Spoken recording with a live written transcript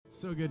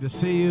So good to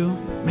see you.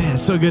 Man,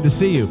 it's so good to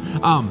see you.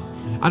 I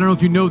don't know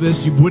if you know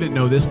this, you wouldn't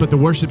know this, but the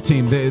worship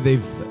team,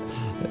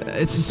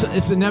 it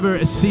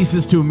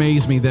ceases to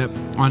amaze me that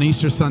on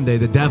Easter Sunday,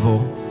 the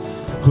devil,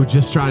 who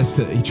just tries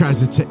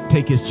to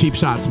take his cheap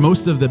shots.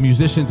 Most of the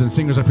musicians and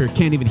singers up here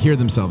can't even hear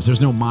themselves. There's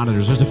no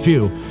monitors. There's a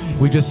few.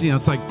 We just,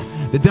 it's like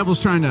the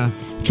devil's trying to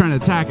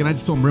attack, and I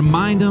just told him,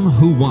 remind him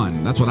who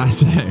won. That's what I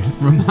say.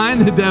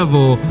 Remind the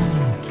devil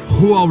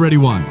who already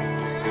won.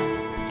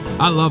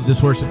 I love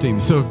this worship team.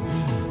 So,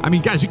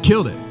 guys, you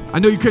killed it. I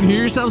know you couldn't hear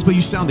yourselves, but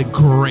you sounded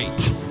great.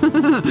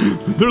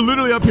 They're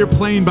literally up here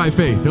playing by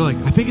faith. They're like,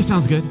 I think it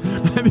sounds good.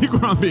 I think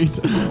we're on beat.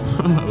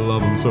 I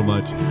love them so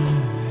much.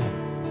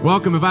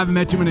 Welcome. If I haven't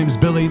met you, my name is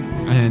Billy,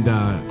 and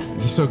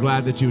just so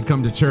glad that you would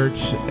come to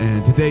church.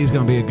 And today's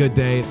going to be a good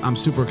day. I'm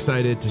super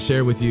excited to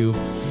share with you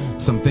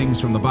some things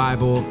from the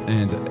Bible.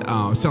 And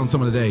I was telling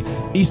someone today,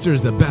 Easter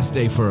is the best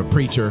day for a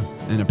preacher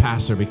and a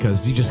pastor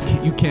because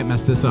you can't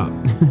mess this up.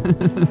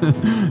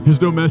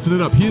 There's no messing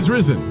it up. He is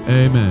risen.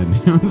 Amen.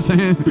 You know what I'm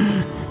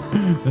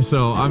saying?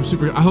 So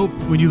I hope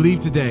when you leave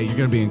today, you're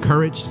going to be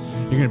encouraged.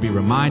 You're going to be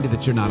reminded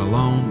that you're not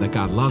alone, that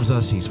God loves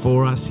us, He's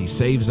for us, He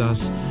saves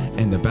us,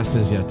 and the best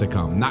is yet to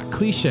come. Not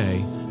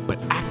cliche, but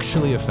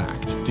actually a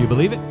fact. Do you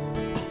believe it?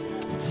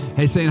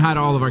 Hey, saying hi to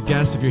all of our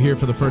guests. If you're here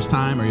for the first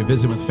time or you're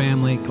visiting with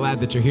family, glad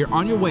that you're here.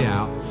 On your way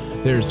out,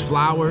 there's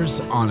flowers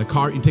on a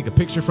cart. You can take a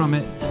picture from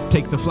it,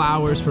 take the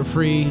flowers for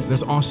free.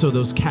 There's also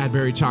those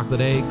Cadbury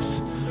chocolate eggs,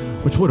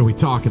 which, what are we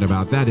talking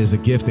about? That is a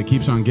gift that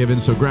keeps on giving,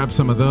 so grab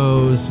some of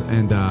those,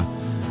 and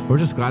we're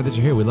just glad that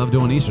you're here. We love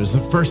doing Easter. It's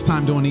the first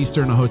time doing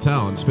Easter in a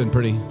hotel, and it's been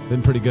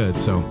pretty good.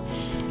 So,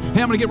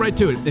 hey, I'm going to get right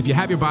to it. If you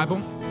have your Bible,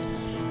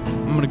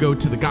 I'm going to go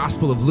to the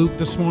Gospel of Luke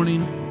this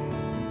morning.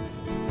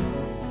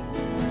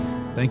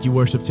 Thank you,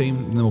 worship team.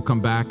 And then we'll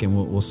come back and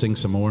we'll sing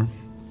some more.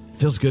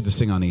 Feels good to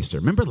sing on Easter.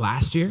 Remember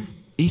last year,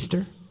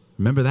 Easter?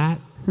 Remember that?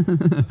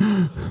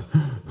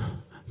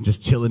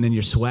 Just chilling in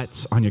your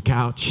sweats on your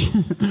couch.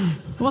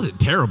 It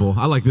wasn't terrible.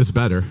 I like this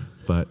better,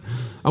 but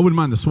I wouldn't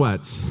mind the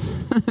sweats.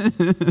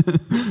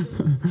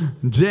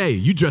 Jay,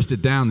 you dressed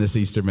it down this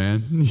Easter,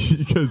 man.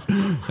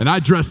 And I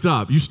dressed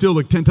up. You still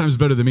look 10 times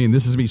better than me, and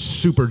this is me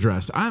super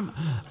dressed. I'm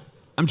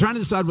trying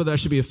to decide whether I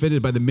should be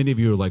offended by the many of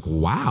you who are like,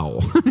 wow.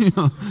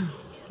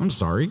 I'm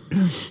sorry.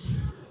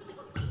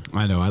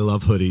 I know, I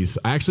love hoodies.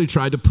 I actually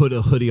tried to put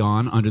a hoodie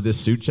on under this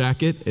suit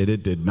jacket, and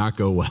it did not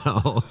go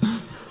well.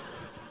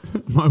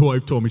 My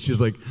wife told me, she's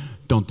like,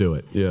 don't do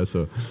it. Yeah,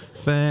 so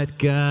fat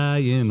guy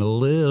in a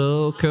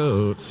little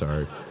coat.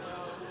 Sorry.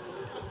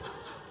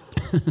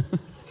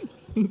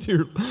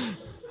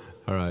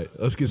 All right,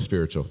 let's get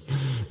spiritual.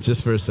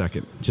 Just for a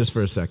second.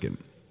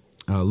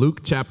 Luke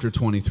chapter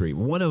 23.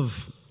 One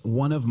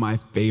of my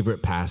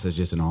favorite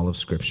passages in all of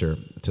Scripture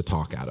to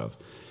talk out of.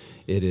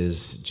 It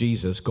is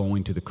Jesus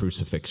going to the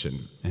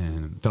crucifixion,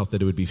 and felt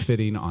that it would be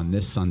fitting on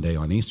this Sunday,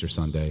 on Easter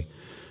Sunday,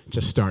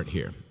 to start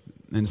here.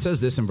 And it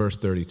says this in verse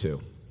 32.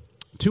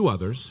 2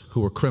 others, who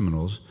were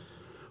criminals,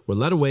 were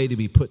led away to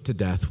be put to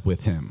death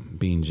with him,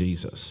 being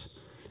Jesus.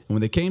 And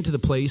when they came to the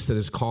place that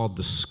is called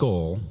the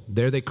Skull,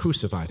 there they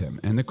crucified him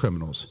and the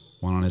criminals,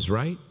 one on his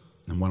right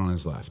and one on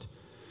his left.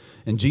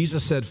 And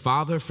Jesus said,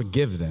 Father,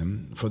 forgive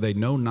them, for they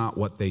know not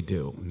what they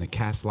do. And they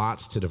cast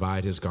lots to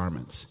divide his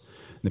garments.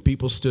 And the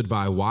people stood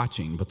by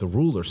watching, but the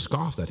ruler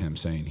scoffed at him,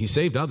 saying, He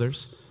saved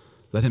others.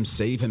 Let him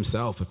save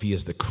himself if he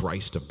is the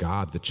Christ of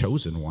God, the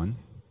chosen one.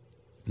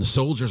 And the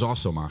soldiers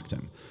also mocked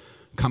him,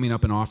 coming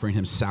up and offering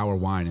him sour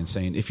wine and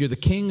saying, If you're the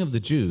king of the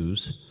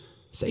Jews,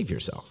 save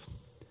yourself.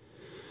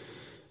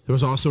 There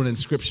was also an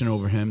inscription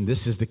over him,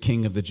 This is the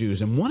king of the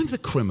Jews. And one of the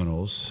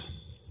criminals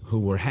who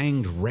were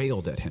hanged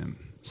railed at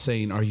him,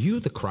 saying, Are you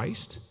the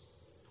Christ?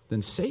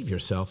 Then save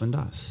yourself and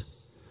us.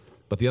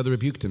 But the other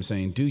rebuked him,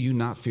 saying, Do you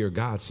not fear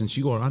God, since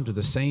you are under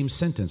the same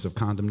sentence of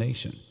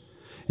condemnation?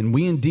 And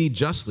we indeed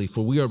justly,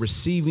 for we are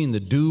receiving the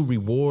due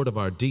reward of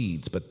our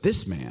deeds. But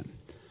this man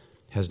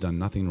has done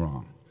nothing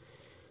wrong.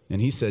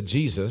 And he said,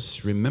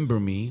 Jesus,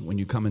 remember me when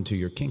you come into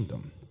your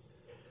kingdom.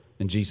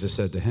 And Jesus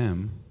said to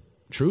him,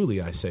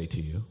 Truly I say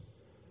to you,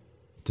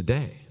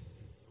 today.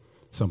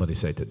 Somebody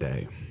say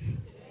today.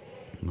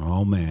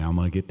 Oh man, I'm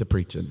going to get to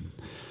preaching.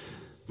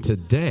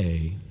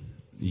 Today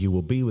you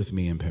will be with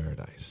me in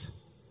paradise.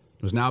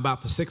 It was now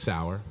about the 6th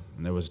hour,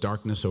 and there was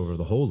darkness over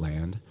the whole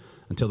land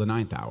until the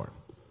 9th hour,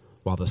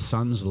 while the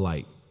sun's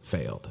light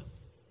failed.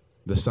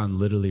 The sun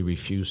literally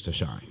refused to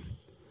shine.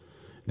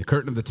 The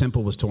curtain of the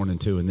temple was torn in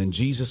two, and then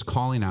Jesus,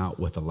 calling out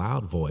with a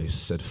loud voice,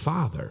 said,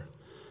 Father,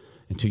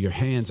 into your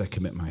hands I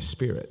commit my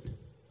spirit.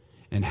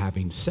 And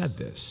having said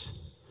this,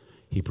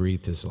 he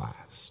breathed his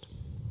last.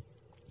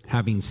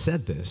 Having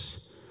said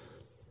this,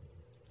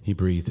 he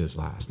breathed his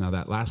last. Now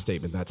that last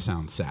statement, that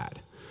sounds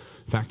sad.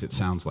 In fact, it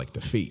sounds like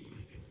defeat.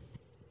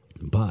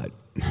 But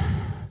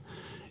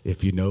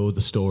if you know the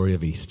story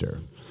of Easter,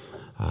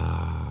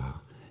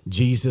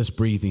 Jesus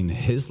breathing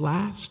his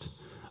last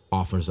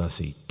offers us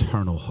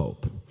eternal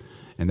hope.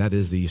 And that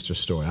is the Easter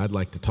story. I'd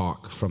like to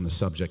talk from the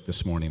subject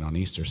this morning on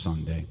Easter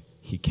Sunday.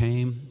 He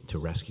came to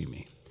rescue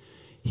me.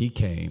 He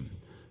came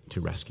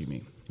to rescue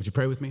me. Would you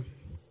pray with me?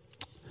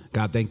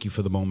 God, thank you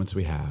for the moments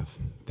we have.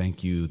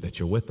 Thank you that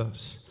you're with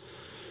us.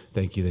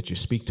 Thank you that you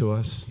speak to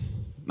us.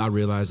 I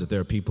realize that there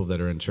are people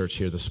that are in church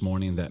here this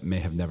morning that may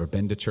have never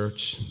been to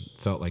church,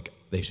 felt like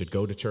they should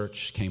go to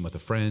church, came with a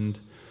friend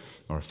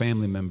or a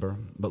family member.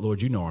 But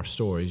Lord, you know our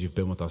stories. You've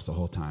been with us the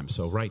whole time.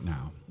 So right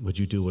now, would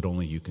you do what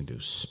only you can do?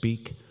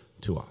 Speak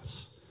to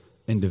us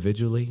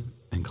individually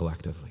and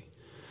collectively.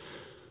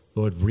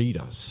 Lord, read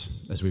us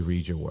as we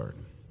read your word.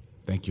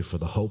 Thank you for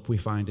the hope we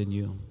find in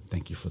you.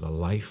 Thank you for the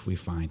life we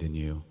find in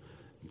you.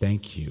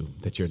 Thank you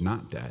that you're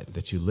not dead,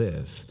 that you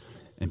live,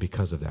 and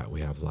because of that,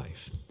 we have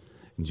life.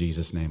 In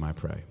Jesus' name I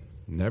pray.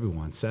 And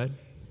everyone said,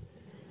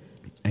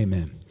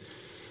 amen.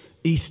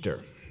 Easter,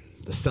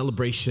 the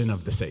celebration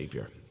of the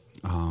Savior.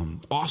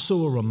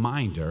 Also a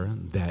reminder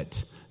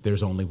that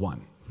there's only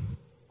one,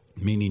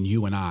 meaning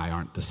you and I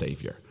aren't the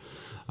Savior,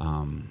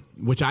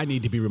 which I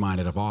need to be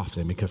reminded of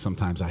often because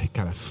sometimes I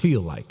kind of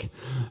feel like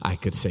I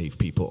could save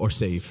people or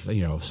save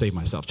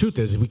myself. Truth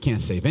is, we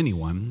can't save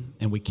anyone,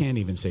 and we can't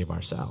even save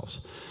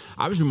ourselves.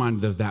 I was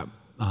reminded of that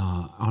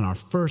on our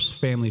first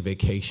family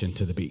vacation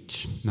to the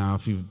beach. Now,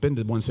 if you've been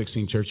to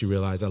 116 Church, you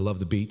realize I love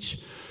the beach.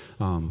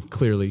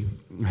 Clearly,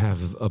 I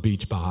have a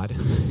beach bod.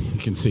 You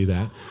can see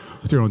that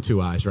with your own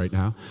two eyes right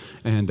now.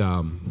 And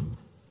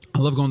I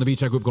love going to the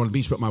beach. I grew up going to the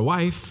beach, but my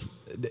wife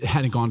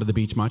hadn't gone to the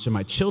beach much, and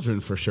my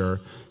children, for sure,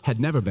 had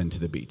never been to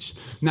the beach.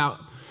 Now,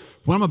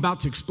 what I'm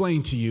about to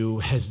explain to you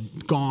has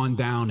gone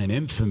down in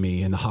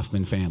infamy in the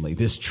Huffman family.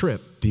 This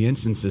trip, the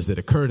instances that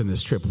occurred in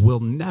this trip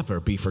will never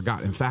be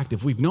forgotten. In fact,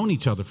 if we've known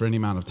each other for any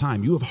amount of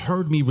time, you have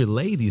heard me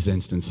relay these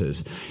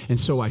instances, and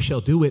so I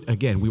shall do it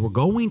again. We were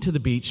going to the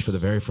beach for the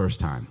very first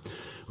time.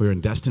 We were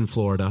in Destin,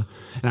 Florida,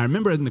 and I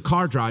remember in the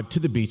car drive to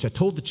the beach, I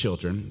told the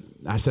children,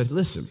 I said,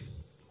 listen,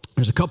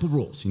 there's a couple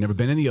rules. You've never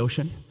been in the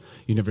ocean.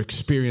 You never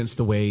experienced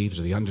the waves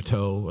or the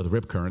undertow or the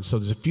rip currents. So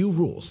there's a few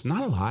rules.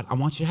 Not a lot. I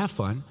want you to have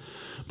fun.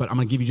 But I'm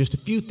going to give you just a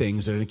few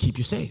things that are going to keep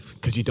you safe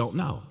because you don't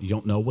know. You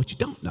don't know what you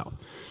don't know.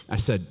 I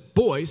said,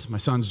 boys, my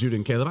sons Judah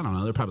and Caleb, I don't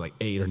know, they're probably like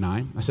 8 or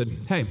 9. I said,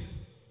 hey,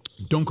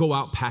 don't go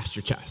out past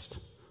your chest.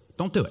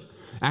 Don't do it.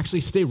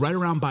 Actually, stay right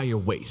around by your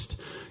waist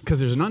because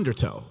there's an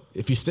undertow.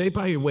 If you stay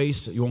by your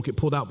waist, you won't get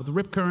pulled out with the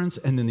rip currents,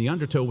 and then the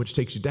undertow, which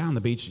takes you down the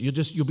beach,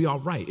 you'll be all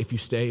right if you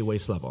stay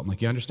waist level. I'm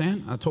like, you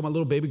understand? I told my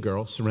little baby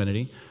girl,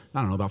 Serenity,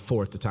 I don't know, about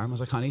 4 at the time, I was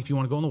like, honey, if you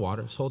want to go in the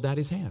water, just hold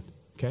daddy's hand,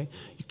 okay?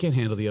 You can't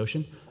handle the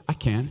ocean. I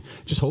can.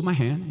 Just hold my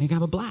hand, and you can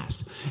have a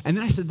blast. And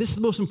then I said, this is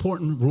the most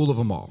important rule of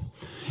them all.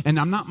 And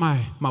I'm not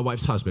my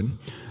wife's husband.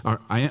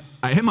 Or I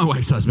am my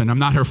wife's husband. I'm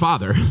not her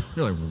father.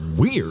 You're like,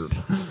 weird.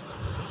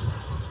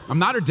 I'm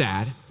not her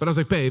dad, but I was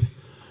like, babe,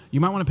 you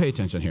might want to pay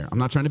attention here. I'm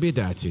not trying to be a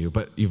dad to you,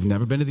 but you've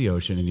never been to the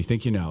ocean and you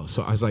think you know.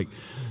 So I was like,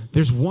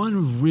 there's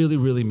one really,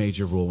 really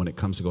major rule when it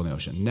comes to going to the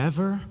ocean.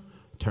 Never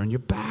turn your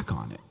back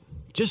on it.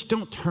 Just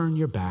don't turn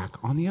your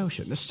back on the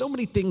ocean. There's so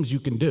many things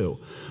you can do,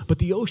 but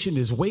the ocean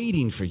is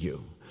waiting for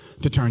you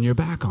to turn your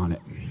back on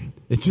it.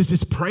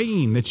 It's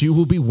praying that you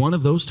will be one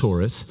of those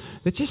tourists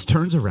that just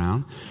turns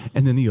around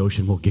and then the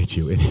ocean will get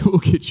you and it will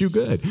get you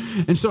good.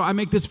 And so I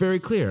make this very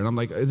clear. And I'm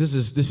like, this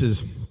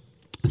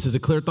is a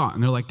clear thought.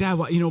 And they're like, Dad,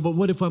 but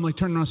what if I'm like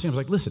turning around and I was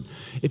like, listen,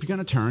 if you're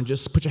going to turn,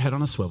 just put your head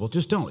on a swivel.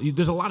 Just don't.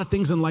 There's a lot of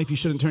things in life you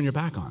shouldn't turn your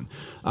back on.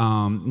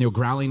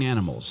 Growling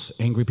animals,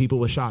 angry people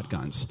with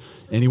shotguns,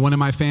 anyone in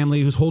my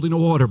family who's holding a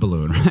water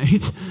balloon,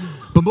 right?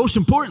 But most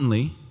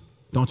importantly,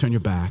 don't turn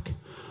your back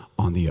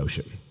on the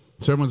ocean.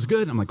 So everyone's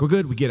good. I'm like, we're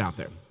good. We get out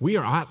there. We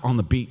are out on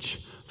the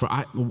beach for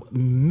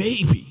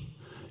maybe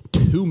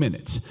 2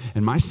 minutes.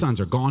 And my sons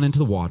are gone into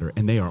the water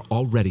and they are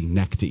already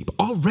neck deep.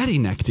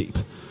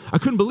 I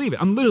couldn't believe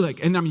it. I'm literally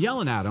like, and I'm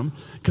yelling at them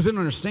because they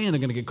don't understand they're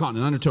going to get caught in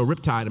an undertow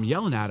riptide. I'm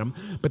yelling at them,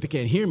 but they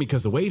can't hear me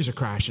because the waves are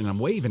crashing. I'm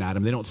waving at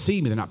them. They don't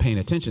see me. They're not paying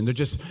attention. They're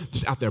just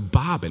out there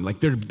bobbing.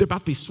 Like they're about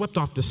to be swept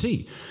off to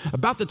sea.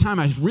 About the time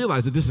I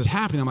realized that this is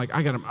happening, I'm like,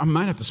 I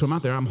might have to swim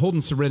out there. I'm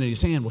holding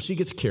Serenity's hand. Well, she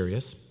gets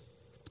curious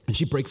and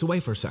she breaks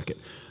away for a second.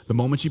 The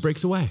moment she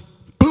breaks away,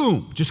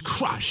 boom, just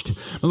crushed.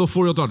 My little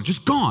 4-year-old daughter,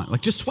 just gone, like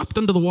just swept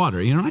under the water.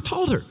 And I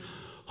told her,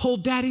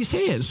 hold daddy's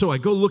hand. So I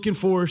go looking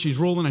for her. She's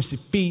rolling. I see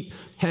feet,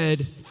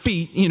 head,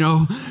 feet,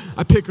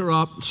 I pick her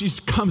up. She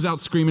comes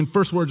out screaming.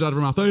 First words out of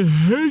her mouth, I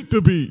hate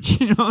the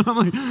beach. And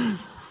I'm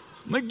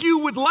like, you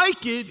would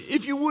like it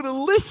if you would have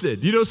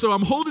listened. So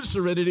I'm holding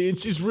Serenity, and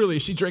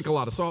she drank a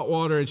lot of salt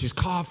water, and she's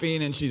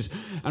coughing, and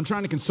I'm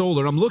trying to console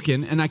her. I'm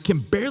looking, and I can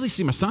barely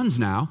see my sons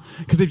now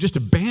because they've just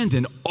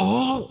abandoned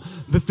all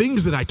the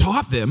things that I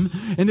taught them,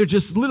 and they're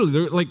just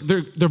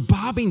literally, they're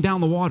bobbing down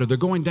the water. They're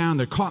going down.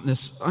 They're caught in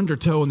this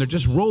undertow, and they're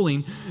just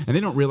rolling, and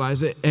they don't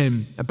realize it.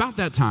 And about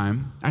that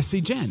time, I see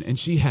Jen, and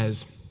she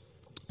has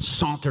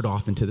sauntered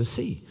off into the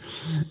sea.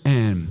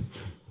 And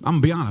I'm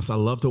going to be honest, I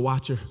love to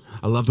watch her.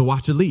 I love to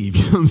watch her leave.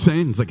 You know what I'm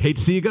saying? It's like, hate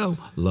to see you go.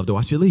 I love to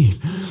watch you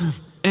leave.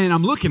 And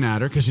I'm looking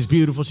at her because she's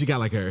beautiful. She's got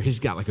like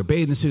her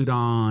bathing suit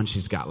on.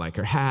 She's got like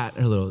her hat,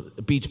 her little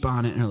beach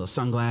bonnet, and her little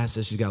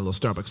sunglasses. She's got a little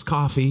Starbucks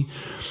coffee.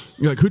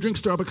 You're like, who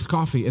drinks Starbucks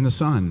coffee in the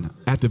sun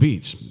at the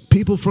beach?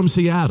 People from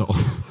Seattle.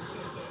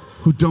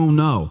 who don't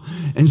know.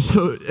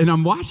 And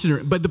I'm watching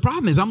her, but the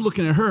problem is I'm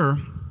looking at her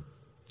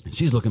and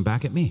she's looking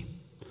back at me.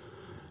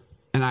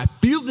 And I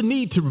feel the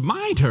need to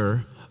remind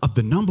her of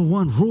the number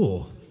one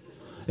rule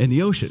in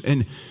the ocean.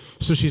 And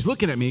so she's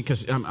looking at me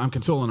because I'm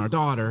consoling our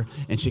daughter,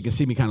 and she can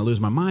see me kind of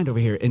lose my mind over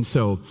here. And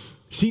so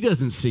she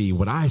doesn't see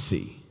what I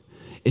see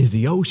is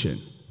the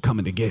ocean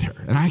coming to get her.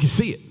 And I can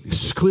see it.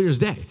 It's clear as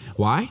day.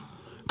 Why?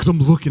 Because I'm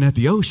looking at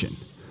the ocean.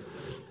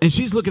 And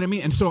she's looking at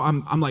me, and so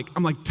I'm like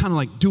kind of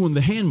like doing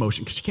the hand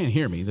motion because she can't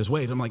hear me. There's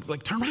waves. I'm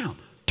like, turn around.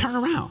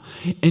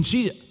 And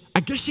I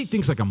guess she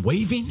thinks like I'm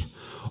waving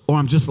or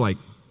I'm just like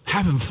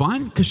having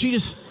fun because she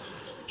just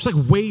like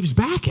waves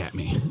back at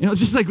me. You know, it's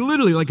just like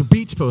literally like a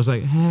beach pose,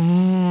 like,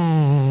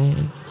 hey.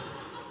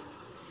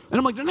 And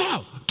I'm like,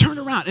 no, turn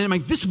around. And I'm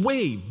like, this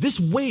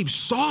wave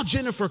saw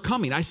Jennifer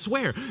coming. I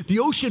swear, the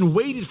ocean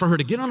waited for her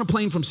to get on a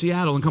plane from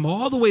Seattle and come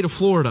all the way to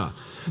Florida.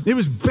 It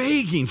was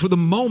begging for the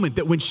moment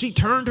that when she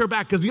turned her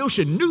back, because the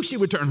ocean knew she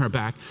would turn her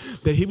back,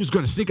 that he was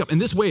going to sneak up. And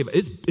this wave,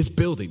 it's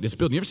building. You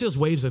ever see those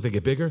waves that they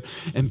get bigger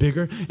and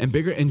bigger and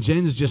bigger? And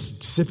Jen's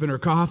just sipping her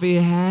coffee.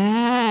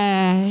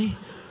 Hey.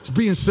 It's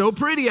being so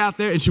pretty out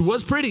there, and she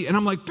was pretty. And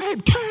I'm like,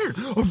 babe, turn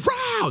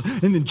around.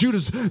 And then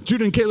Judah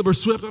and Caleb are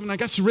swept up, and I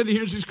got Serenity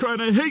here, and she's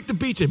crying, I hate the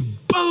beach. And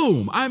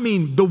boom, I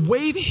mean, the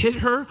wave hit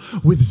her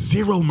with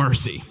zero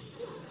mercy.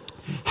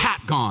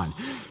 Hat gone,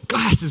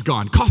 glasses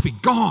gone, coffee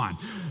gone,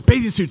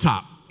 bathing suit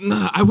top.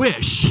 I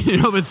wish,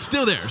 but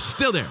still there.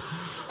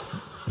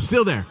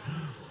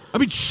 I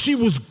mean, she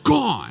was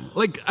gone.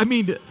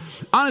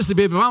 Honestly,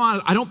 babe, if I'm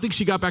honest, I don't think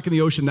she got back in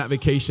the ocean that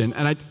vacation,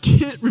 and I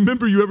can't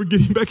remember you ever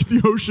getting back in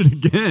the ocean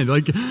again.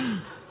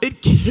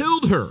 It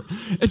killed her,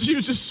 and she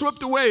was just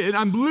swept away, and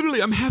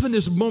I'm having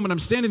this moment. I'm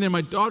standing there,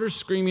 my daughter's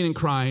screaming and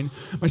crying.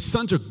 My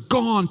sons are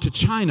gone to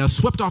China,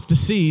 swept off to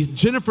sea.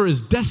 Jennifer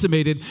is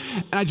decimated,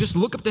 and I just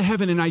look up to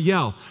heaven, and I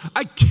yell,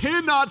 I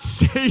cannot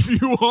save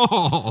you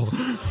all.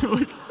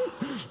 What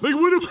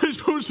am I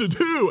supposed to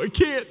do? I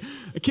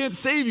can't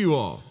save you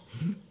all.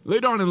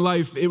 Later on in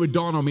life, it would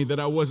dawn on me that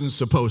I wasn't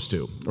supposed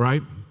to,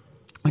 right?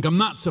 I'm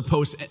not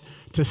supposed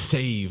to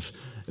save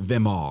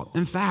them all.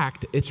 In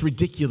fact, it's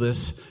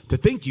ridiculous to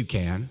think you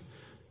can,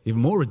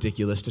 even more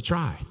ridiculous to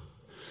try.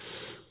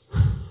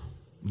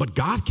 But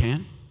God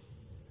can.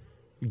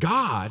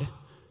 God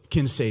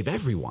can save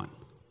everyone,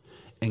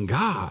 and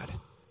God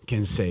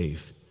can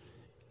save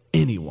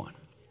anyone.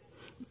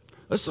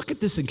 Let's look at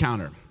this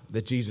encounter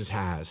that Jesus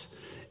has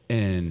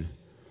in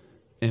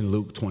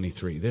Luke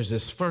 23. There's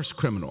this first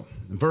criminal,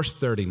 in verse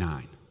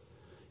 39.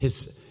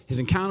 His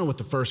encounter with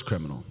the first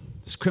criminal.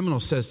 This criminal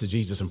says to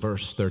Jesus in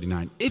verse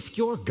 39, if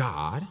you're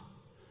God,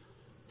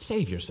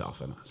 save yourself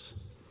and us.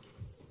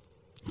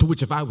 To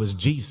which if I was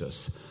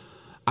Jesus,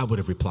 I would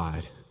have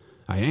replied,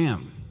 I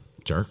am,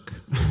 jerk.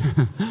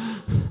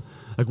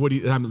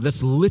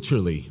 That's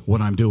literally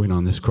what I'm doing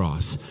on this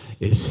cross,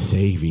 is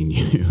saving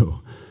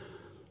you.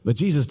 But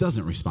Jesus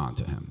doesn't respond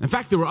to him. In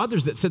fact, there were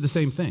others that said the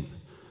same thing.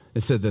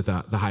 It said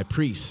that the high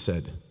priest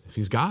said, if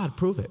he's God,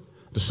 prove it.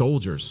 The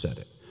soldiers said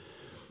it.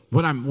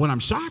 What I'm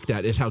shocked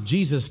at is how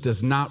Jesus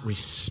does not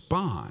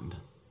respond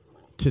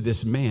to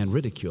this man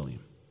ridiculing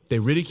him. They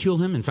ridicule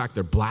him. In fact,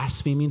 they're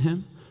blaspheming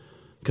him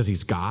because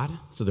he's God,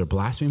 so they're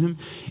blaspheming him.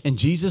 And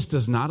Jesus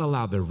does not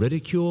allow the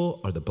ridicule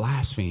or the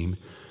blaspheme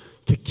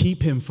to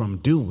keep him from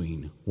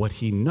doing what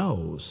he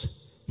knows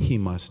he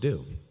must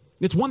do.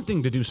 It's one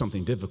thing to do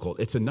something difficult.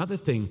 It's another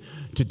thing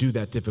to do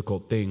that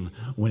difficult thing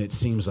when it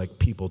seems like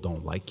people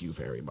don't like you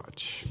very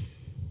much.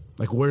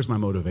 Where's my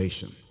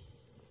motivation?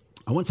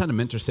 I once had a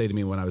mentor say to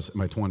me when I was in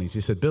my 20s,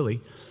 he said,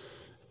 Billy,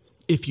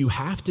 if you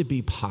have to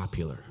be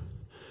popular,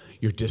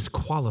 you're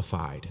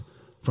disqualified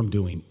from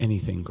doing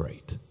anything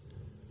great.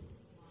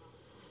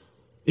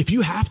 If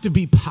you have to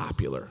be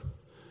popular,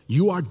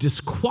 you are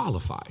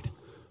disqualified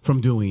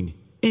from doing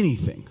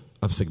anything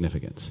of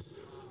significance.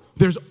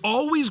 There's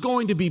always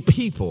going to be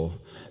people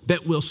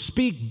that will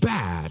speak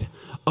bad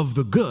of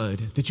the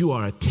good that you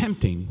are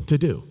attempting to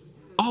do.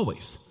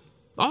 Always.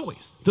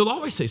 They'll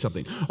always say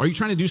something. Are you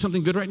trying to do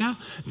something good right now?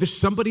 There's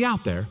somebody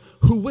out there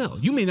who will.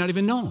 You may not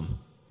even know them.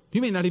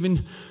 You may not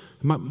even,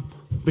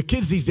 the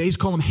kids these days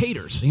call them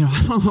haters.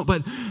 I don't know,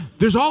 but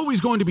there's always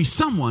going to be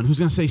someone who's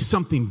going to say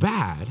something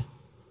bad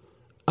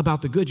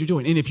about the good you're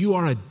doing. And if you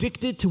are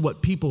addicted to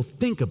what people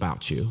think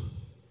about you,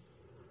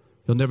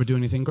 you'll never do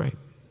anything great.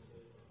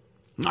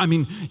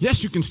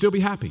 Yes, you can still be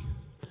happy.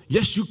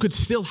 Yes, you could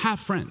still have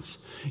friends.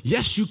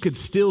 Yes, you could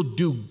still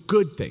do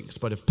good things.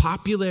 But if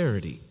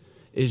popularity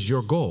is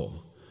your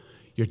goal,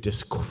 you're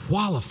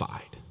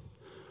disqualified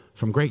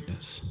from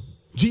greatness.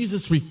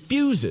 Jesus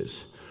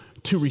refuses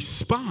to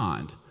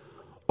respond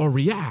or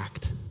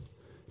react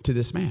to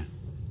this man.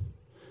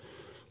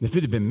 If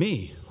it had been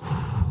me,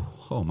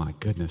 oh my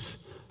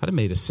goodness, I'd have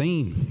made a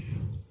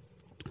scene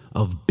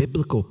of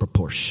biblical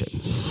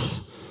proportions.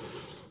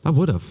 I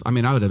would have.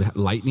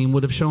 Lightning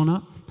would have shown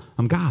up.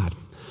 I'm God.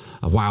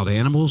 Wild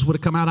animals would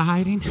have come out of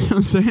hiding. You know what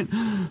I'm saying?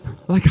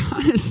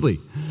 Honestly,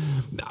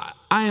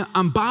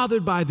 I'm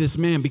bothered by this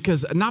man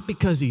not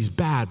because he's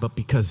bad, but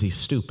because he's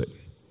stupid.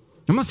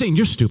 I'm not saying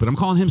you're stupid. I'm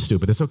calling him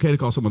stupid. It's okay to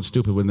call someone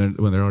stupid when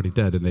they're already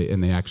dead,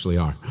 and they actually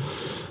are.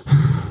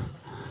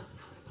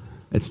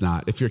 It's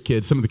not. If you're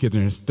kids, some of the kids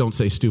in here don't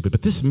say stupid,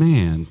 but this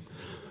man,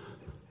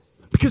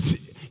 because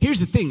here's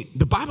the thing.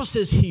 The Bible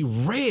says he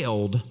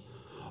railed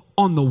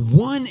on the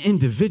one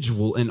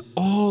individual in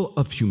all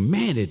of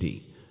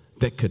humanity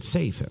that could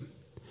save him.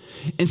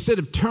 Instead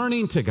of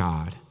turning to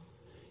God,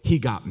 he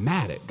got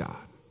mad at God.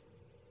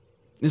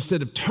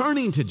 Instead of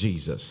turning to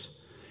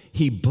Jesus,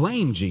 he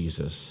blamed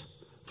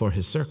Jesus for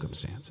his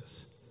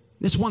circumstances.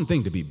 It's one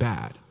thing to be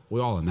bad.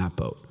 We're all in that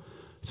boat.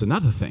 It's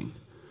another thing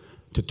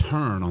to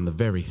turn on the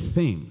very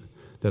thing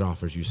that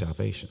offers you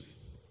salvation.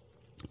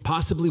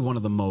 Possibly one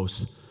of the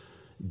most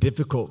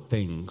difficult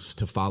things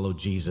to follow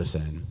Jesus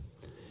in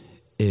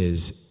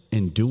is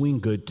in doing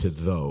good to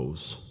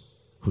those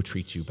who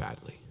treat you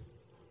badly.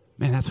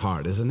 Man, that's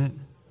hard, isn't it?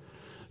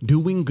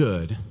 Doing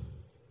good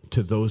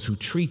to those who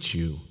treat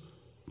you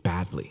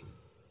badly.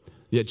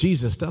 Yet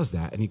Jesus does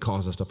that, and he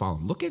calls us to follow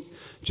him. Look at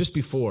just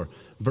before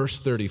verse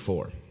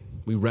 34.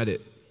 We read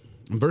it.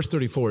 In verse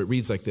 34, it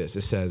reads like this.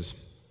 It says,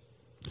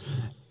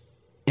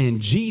 and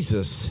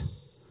Jesus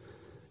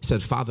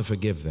said, Father,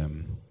 forgive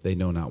them. They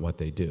know not what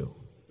they do.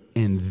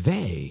 And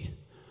they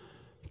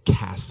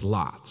cast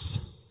lots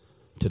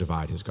to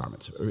divide his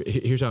garments.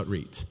 Here's how it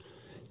reads.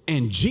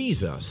 And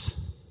Jesus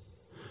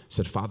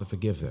said, Father,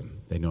 forgive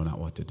them. They know not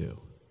what to do.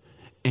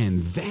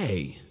 And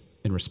they,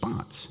 in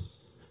response,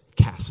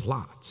 cast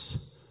lots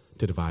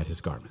to divide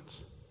his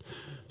garments.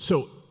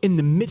 So in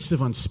the midst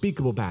of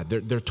unspeakable bad,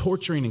 they're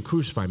torturing and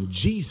crucifying him.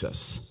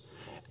 Jesus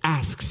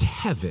asks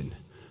heaven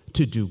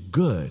to do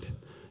good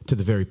to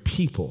the very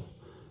people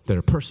that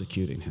are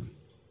persecuting him.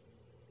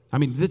 I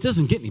mean, that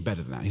doesn't get any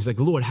better than that. He's like,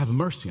 Lord, have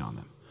mercy on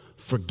them.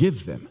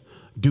 Forgive them.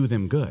 Do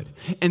them good.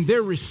 And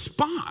their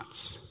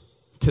response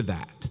to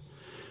that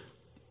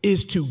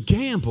is to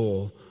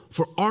gamble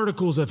for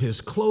articles of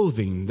his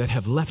clothing that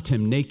have left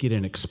him naked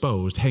and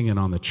exposed, hanging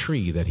on the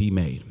tree that he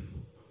made.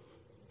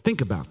 Think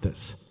about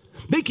this.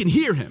 They can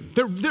hear him.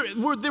 They're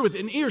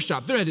within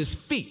earshot. They're at his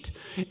feet.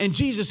 And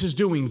Jesus is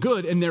doing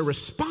good, and their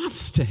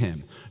response to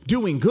him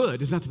doing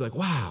good is not to be like,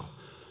 wow,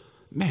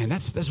 man,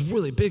 that's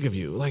really big of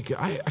you. Like,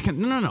 I can't,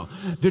 no.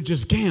 They're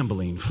just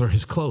gambling for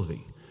his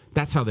clothing.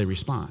 That's how they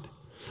respond.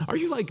 Are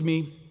you like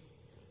me?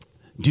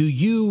 Do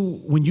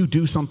you, when you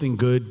do something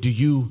good, do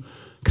you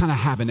kind of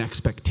have an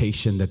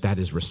expectation that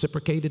is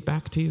reciprocated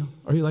back to you?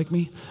 Are you like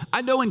me?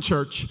 I know in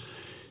church,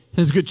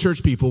 as good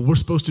church people, we're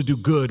supposed to do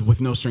good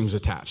with no strings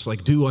attached.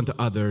 Like, do unto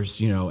others,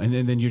 and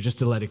then you're just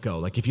to let it go.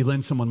 Like, if you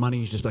lend someone money,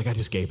 you just be like, I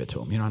just gave it to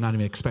them. I'm not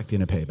even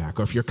expecting a payback.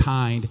 Or if you're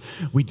kind,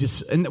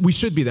 and we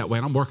should be that way.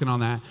 And I'm working on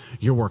that.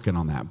 You're working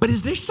on that. But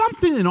is there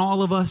something in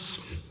all of us,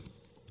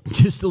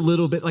 just a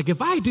little bit, like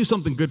if I do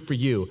something good for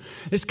you,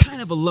 it's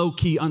kind of a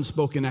low-key,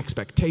 unspoken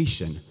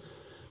expectation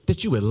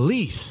that you at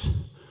least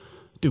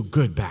do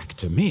good back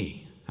to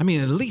me. I mean,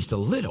 at least a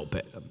little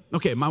bit.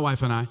 Okay, my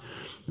wife and I,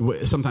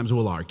 sometimes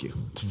we'll argue.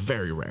 It's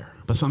very rare,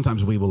 but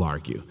sometimes we will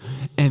argue.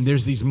 And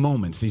there's these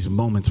moments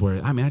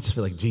where, I just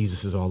feel like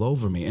Jesus is all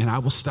over me. And I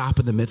will stop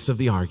in the midst of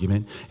the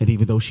argument, and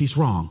even though she's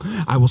wrong,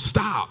 I will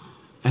stop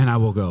and I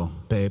will go,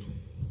 babe,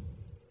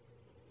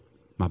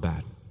 my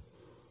bad.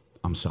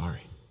 I'm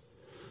sorry.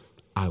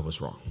 I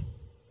was wrong.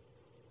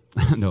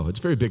 No, it's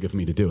very big of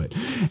me to do it.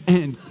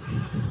 And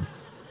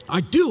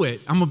I do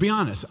it, I'm going to be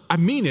honest. I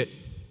mean it.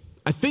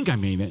 I think I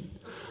mean it.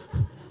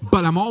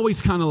 But I'm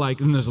always kind of like,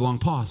 and there's a long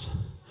pause.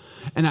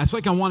 And it's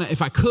like I want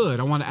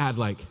to add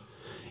like,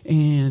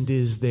 and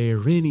is there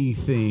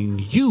anything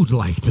you'd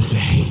like to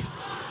say?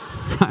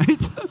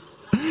 Right?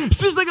 It's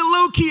just like a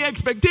low-key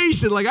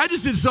expectation. Like I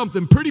just did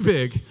something pretty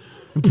big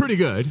and pretty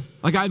good.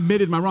 Like I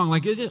admitted my wrong.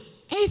 Like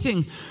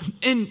anything.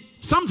 And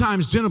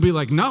sometimes Jen will be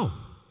like, no,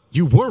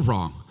 you were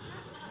wrong.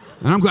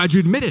 And I'm glad you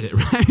admitted it,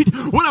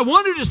 right? What I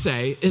want her to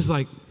say is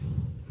like,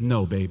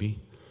 no, baby,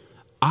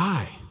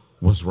 I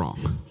was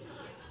wrong.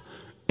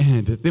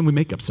 And then we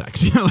make up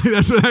sex. Like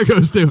that's what that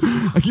goes to.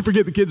 I keep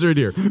forgetting the kids are in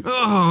here.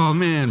 Oh,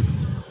 man.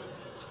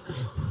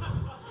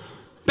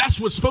 That's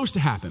what's supposed to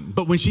happen.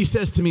 But when she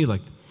says to me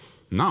like,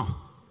 no,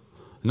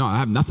 I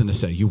have nothing to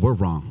say. You were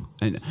wrong.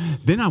 And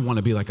then I want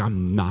to be like,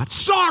 I'm not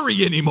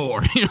sorry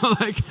anymore.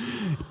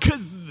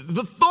 Because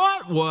the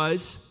thought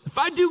was, if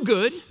I do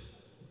good,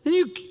 then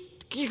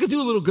you could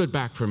do a little good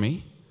back for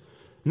me.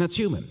 And that's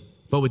human.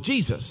 But with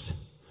Jesus,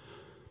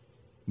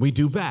 we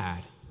do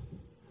bad,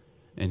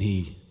 and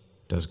he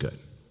does good.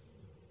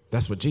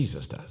 That's what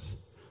Jesus does.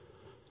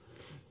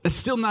 That's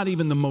still not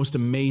even the most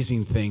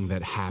amazing thing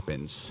that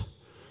happens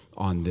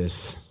on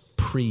this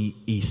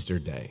pre-Easter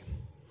day.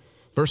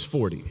 Verse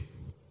 40,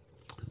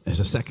 there's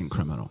a second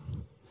criminal.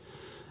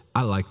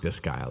 I like this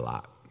guy a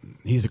lot.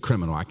 He's a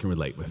criminal. I can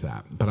relate with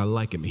that, but I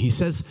like him.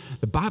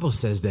 The Bible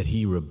says that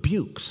he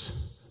rebukes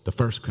the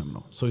first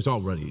criminal. So he's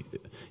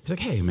like,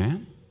 hey,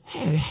 man,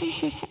 hey.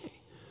 He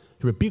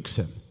rebukes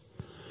him.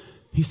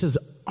 He says,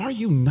 are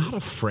you not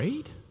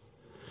afraid?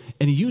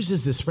 And he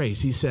uses this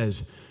phrase. He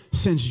says,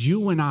 since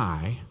you and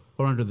I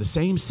are under the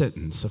same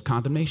sentence of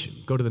condemnation.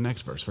 Go to the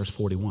next verse, verse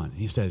 41.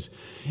 He says,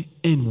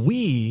 and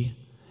we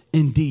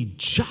indeed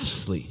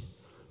justly,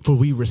 for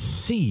we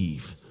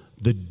receive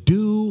the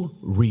due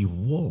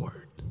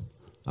reward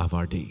of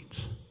our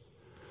deeds.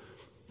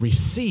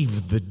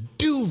 Receive the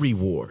due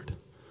reward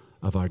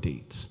of our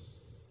deeds.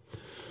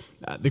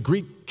 The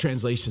Greek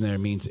translation there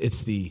means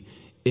it's the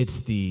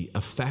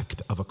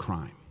effect of a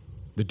crime.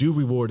 The due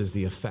reward is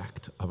the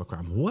effect of a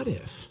crime. What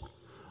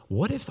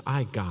if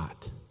I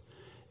got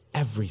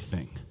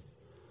everything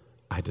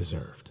I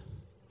deserved?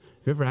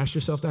 Have you ever asked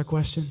yourself that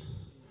question?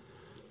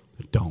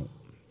 Don't,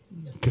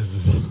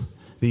 because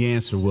the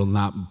answer will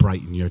not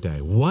brighten your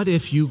day. What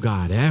if you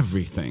got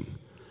everything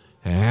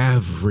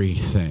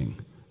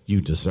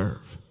you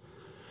deserve?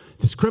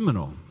 This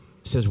criminal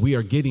says we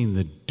are getting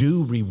the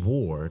due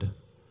reward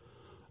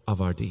of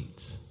our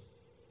deeds,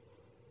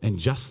 and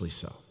justly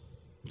so.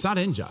 It's not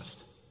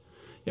unjust.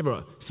 You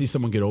ever see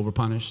someone get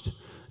overpunished?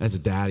 As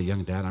a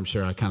young dad, I'm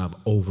sure I kind of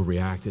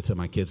overreacted to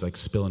my kids like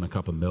spilling a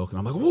cup of milk, and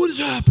I'm like, what is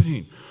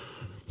happening?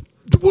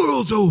 The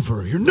world's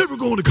over. You're never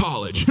going to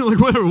college. Like,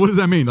 whatever. What does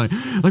that mean? Like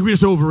we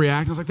just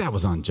overreact. I was like, that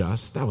was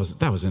unjust.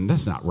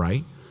 That's not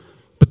right.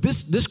 But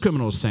this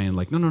criminal is saying,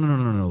 like, no.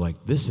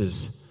 Like, this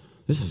is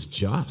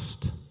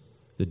just.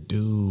 The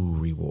due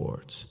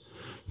rewards.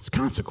 It's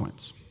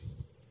consequence.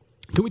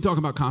 Can we talk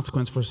about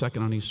consequence for a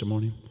second on Easter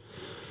morning?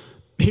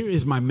 Here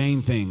is my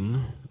main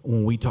thing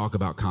when we talk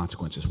about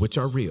consequences, which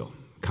are real.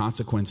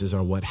 Consequences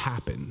are what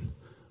happen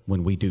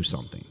when we do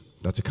something.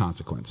 That's a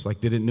consequence. Like,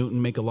 didn't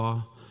Newton make a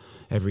law?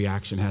 Every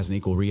action has an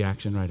equal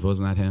reaction, right?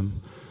 Wasn't that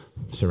him?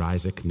 Sir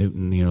Isaac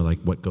Newton, like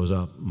what goes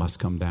up must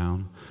come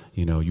down.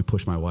 You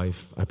push my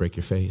wife, I break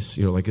your face.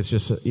 Like it's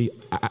just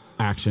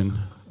action,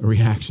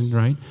 reaction,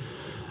 right?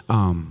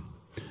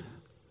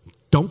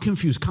 Don't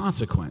confuse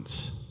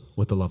consequence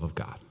with the love of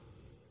God.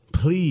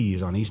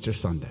 Please, on Easter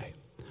Sunday,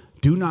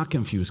 do not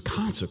confuse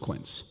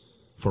consequence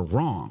for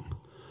wrong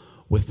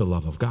with the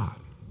love of God,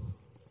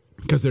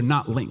 because they're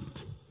not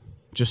linked,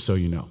 just so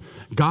you know.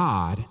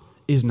 God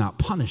is not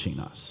punishing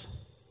us.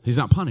 He's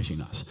not punishing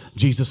us.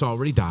 Jesus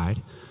already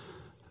died.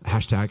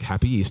 Hashtag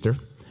Happy Easter.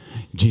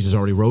 Jesus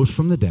already rose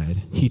from the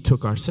dead. He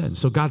took our sins.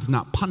 So God's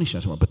not punishing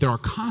us anymore, but there are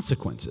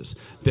consequences.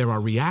 There are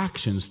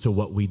reactions to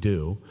what we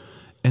do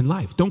in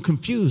life. Don't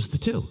confuse the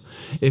two.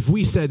 If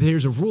we said,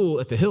 here's a rule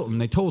at the Hilton,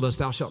 they told us,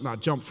 thou shalt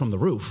not jump from the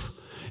roof.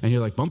 And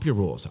you're like, bump your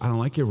rules. I don't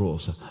like your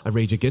rules. I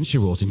rage against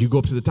your rules. And you go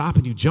up to the top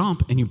and you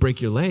jump and you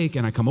break your leg.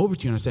 And I come over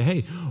to you and I say,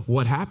 hey,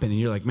 what happened? And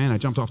you're like, man, I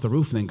jumped off the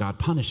roof and then God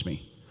punished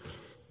me.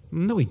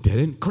 No, he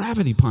didn't.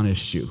 Gravity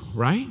punished you,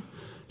 right?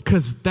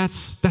 Because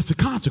that's a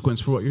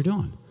consequence for what you're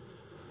doing.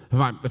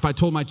 If I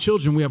told my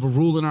children we have a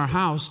rule in our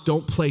house,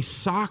 don't play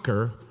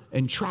soccer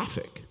in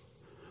traffic.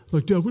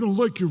 Like, Dad, we don't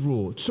like your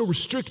rule. It's so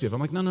restrictive. I'm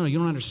like, no, you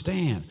don't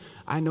understand.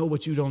 I know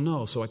what you don't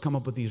know. So I come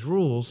up with these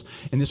rules,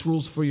 and this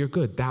rule's for your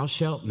good. Thou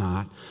shalt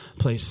not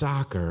play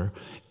soccer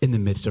in the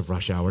midst of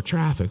rush hour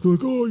traffic. They're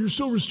like, oh, you're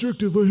so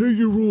restrictive. I hate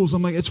your rules.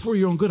 I'm like, it's for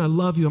your own good. I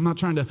love you. I'm not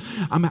trying to,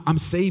 I'm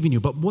saving you.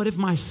 But what if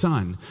my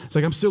son, it's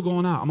like, I'm still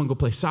going out. I'm going to go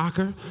play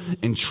soccer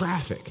in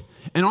traffic.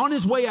 And on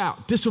his way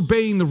out,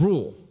 disobeying the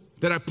rule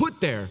that I put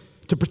there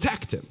to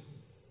protect him.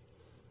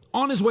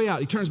 On his way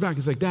out, he turns back and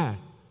he's like, Dad,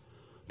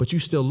 but you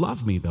still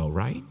love me though,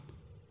 right?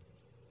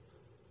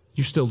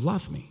 You still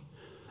love me.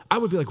 I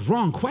would be like,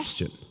 wrong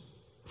question.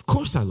 Of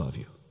course I love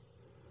you.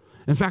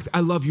 In fact, I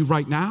love you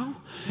right now,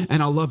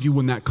 and I'll love you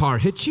when that car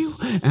hits you,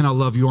 and I'll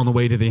love you on the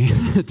way to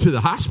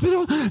the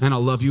hospital, and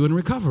I'll love you in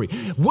recovery.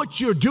 What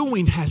you're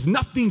doing has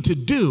nothing to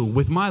do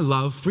with my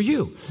love for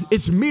you.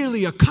 It's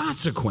merely a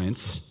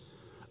consequence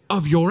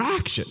of your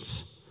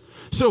actions.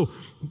 So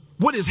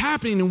what is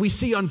happening, and we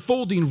see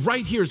unfolding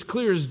right here as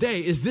clear as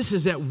day, is this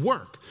is at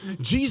work.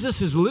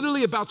 Jesus is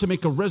literally about to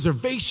make a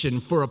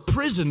reservation for a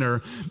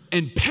prisoner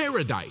in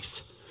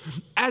paradise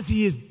as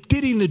he is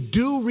getting the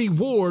due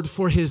reward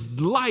for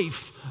his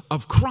life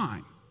of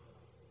crime.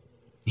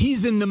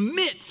 He's in the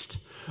midst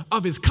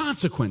of his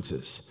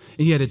consequences,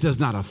 and yet it does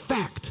not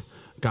affect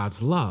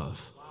God's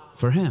love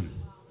for him.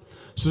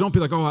 So don't be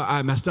like, oh,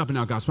 I messed up and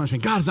now God's punishing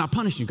me. God is not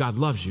punishing you. God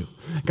loves you.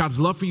 God's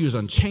love for you is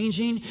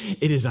unchanging.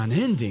 It is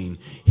unending.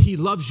 He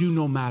loves you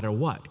no matter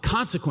what.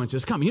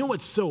 Consequences come. You know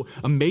what's so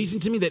amazing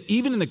to me? That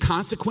even in the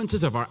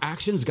consequences of our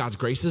actions, God's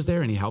grace is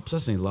there and he helps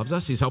us and he loves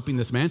us. He's helping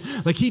this man.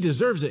 Like he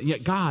deserves it. And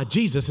yet God,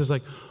 Jesus is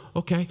like,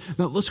 okay,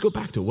 now let's go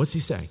back to it. What's he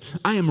say?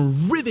 I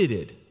am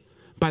riveted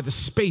by the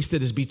space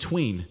that is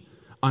between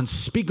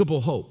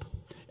unspeakable hope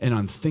and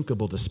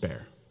unthinkable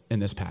despair in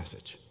this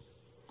passage.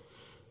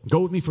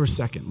 Go with me for a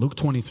second. Luke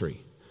 23,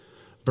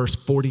 verse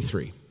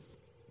 43.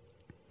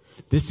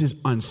 This is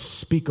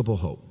unspeakable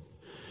hope.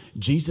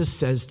 Jesus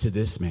says to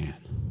this man,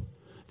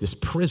 this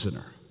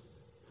prisoner,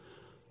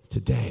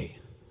 today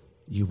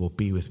you will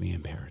be with me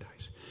in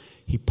paradise.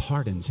 He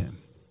pardons him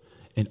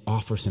and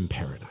offers him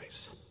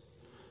paradise.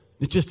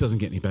 It just doesn't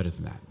get any better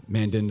than that.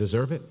 Man didn't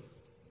deserve it.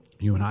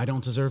 You and I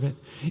don't deserve it.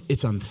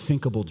 It's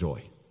unthinkable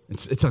joy.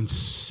 It's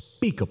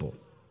unspeakable.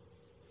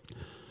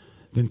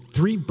 Then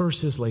 3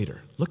 verses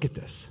later, look at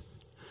this.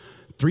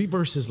 3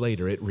 verses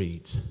later, it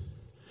reads,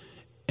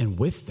 and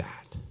with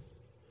that,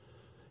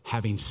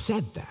 having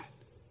said that,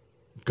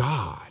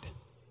 God,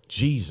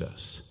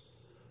 Jesus,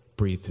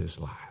 breathed his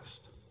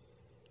last.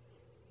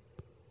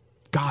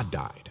 God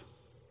died.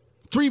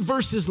 3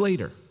 verses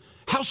later.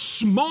 How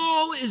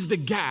small is the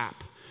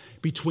gap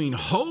between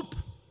hope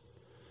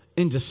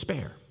and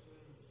despair?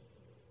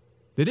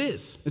 It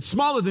is. It's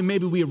smaller than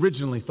maybe we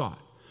originally thought.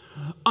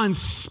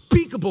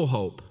 Unspeakable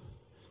hope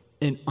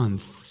and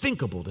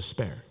unthinkable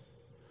despair.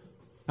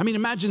 I mean,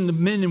 imagine the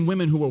men and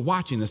women who were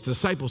watching this, the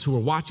disciples who were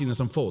watching this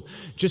unfold.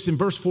 Just in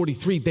verse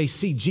 43, they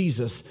see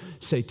Jesus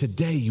say,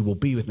 today you will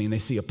be with me. And they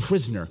see a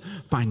prisoner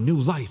find new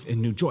life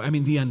and new joy. I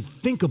mean, the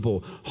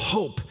unthinkable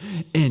hope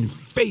and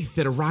faith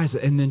that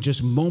arises. And then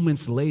just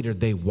moments later,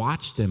 they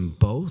watch them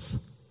both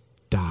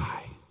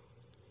die.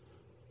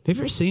 Have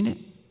you ever seen it?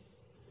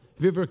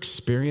 Have you ever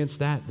experienced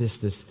that?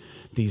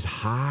 These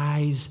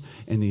highs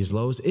and these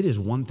lows? It is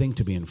one thing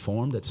to be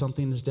informed that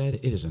something is dead.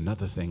 It is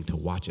another thing to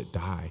watch it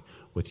die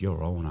with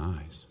your own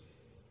eyes.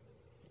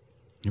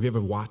 Have you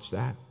ever watched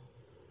that?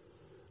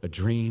 A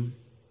dream,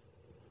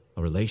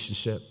 a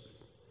relationship,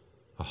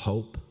 a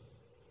hope,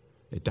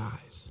 it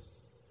dies.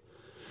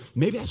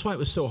 Maybe that's why it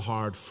was so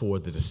hard for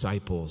the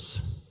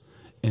disciples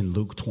in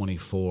Luke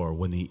 24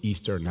 when the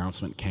Easter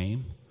announcement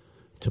came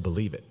to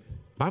believe it.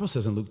 The Bible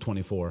says in Luke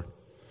 24,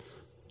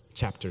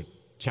 chapter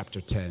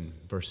 10,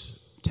 verse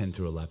 10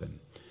 through 11,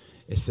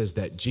 it says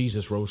that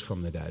Jesus rose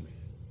from the dead.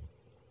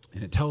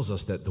 And it tells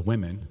us that the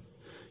women,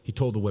 he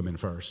told the women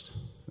first.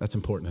 That's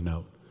important to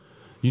note.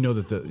 You know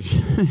that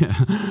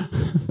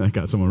that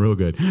got someone real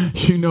good.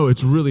 You know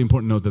it's really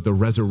important to note that the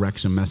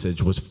resurrection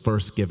message was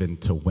first given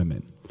to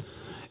women.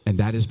 And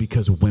that is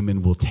because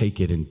women will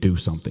take it and do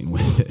something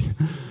with it.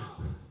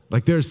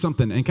 Like there's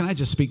something, and can I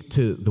just speak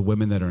to the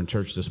women that are in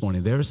church this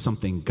morning? There is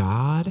something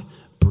God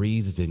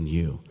breathed in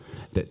you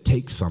that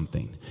takes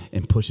something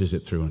and pushes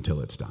it through until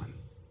it's done.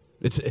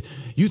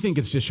 You think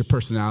it's just your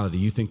personality.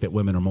 You think that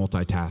women are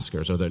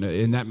multitaskers,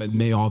 and that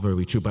may all very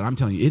be true, but I'm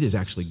telling you, it is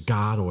actually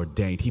God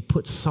ordained. He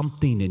put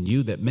something in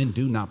you that men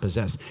do not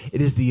possess.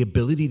 It is the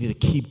ability to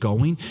keep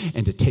going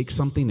and to take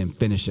something and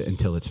finish it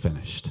until it's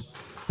finished.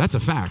 That's a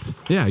fact.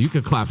 Yeah, you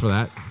could clap for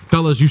that.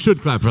 Fellas, you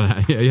should clap for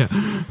that. Yeah.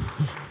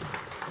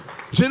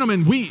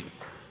 Gentlemen,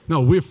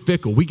 we're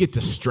fickle. We get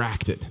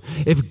distracted.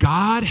 If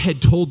God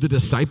had told the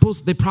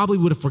disciples, they probably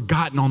would have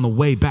forgotten on the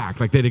way back.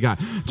 Like they'd have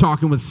got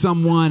talking with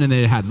someone and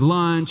they had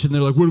lunch and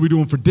they're like, what are we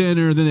doing for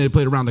dinner? And then they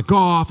played around the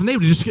golf and they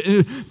would just,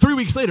 3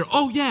 weeks later,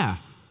 oh yeah,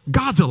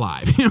 God's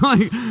alive.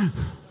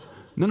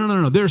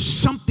 No. There's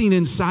something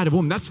inside of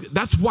women.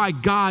 That's why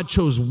God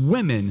chose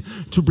women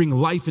to bring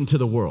life into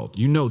the world.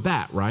 You know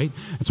that, right?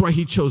 That's why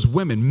he chose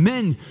women.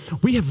 Men,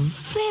 we have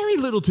very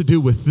little to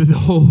do with the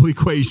whole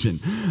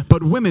equation.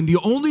 But women, the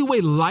only way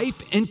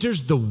life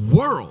enters the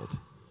world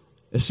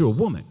is through a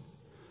woman.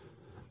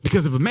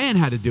 Because if a man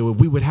had to do it,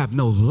 we would have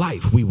no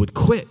life. We would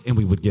quit and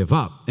we would give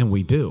up, and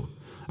we do.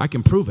 I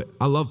can prove it.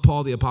 I love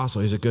Paul the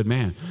Apostle. He's a good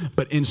man.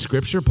 But in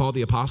Scripture, Paul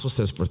the Apostle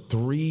says, for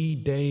 3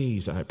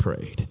 days I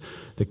prayed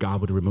that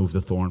God would remove the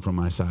thorn from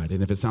my side.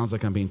 And if it sounds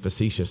like I'm being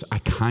facetious, I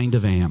kind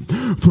of am.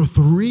 For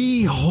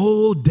 3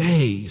 whole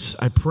days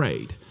I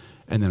prayed.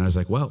 And then I was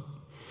like, well,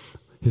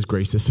 his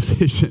grace is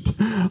sufficient.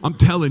 I'm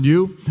telling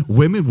you,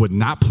 women would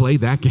not play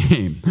that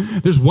game.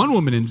 There's one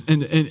woman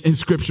in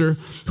Scripture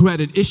who had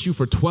an issue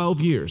for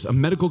 12 years, a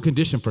medical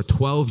condition for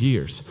 12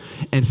 years.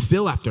 And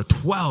still after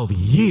 12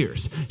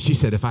 years, she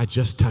said, if I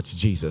just touch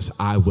Jesus,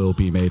 I will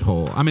be made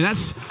whole. I mean,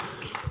 that's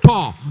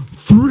Paul,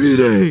 3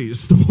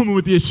 days, the woman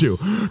with the issue,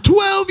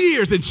 12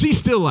 years. And she's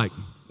still like,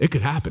 it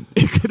could happen.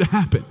 It could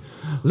happen.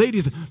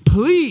 Ladies,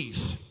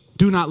 please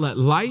do not let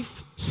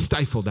life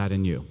stifle that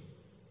in you.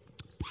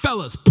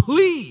 Fellas,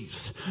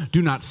 please do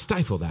not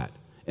stifle that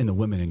in the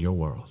women in your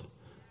world.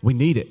 We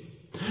need it.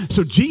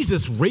 So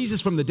Jesus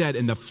raises from the dead,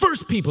 and the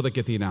first people that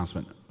get the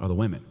announcement are the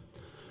women.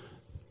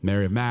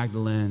 Mary of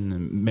Magdalene,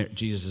 and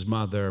Jesus'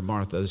 mother,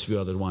 Martha, there's a few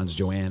other ones,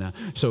 Joanna.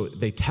 So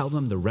they tell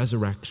them the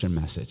resurrection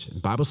message. The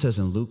Bible says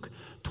in Luke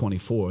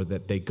 24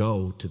 that they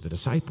go to the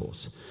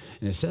disciples,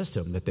 and it says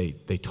to them that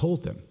they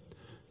told them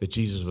that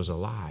Jesus was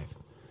alive.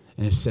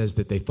 And it says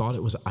that they thought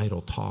it was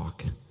idle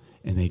talk,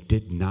 and they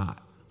did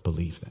not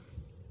believe them.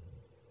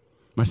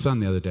 My son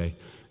the other day,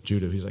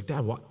 Judah, he's like,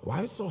 Dad,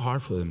 why is it so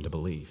hard for them to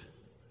believe?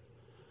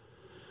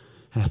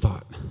 And I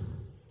thought,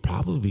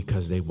 probably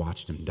because they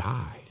watched him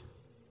die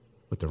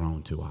with their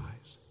own 2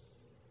 eyes.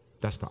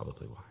 That's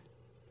probably why.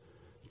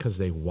 Because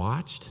they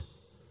watched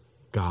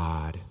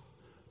God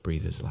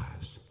breathe his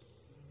last.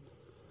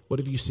 What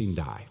have you seen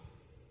die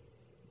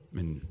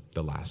in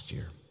the last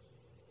year?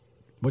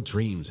 What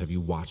dreams have you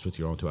watched with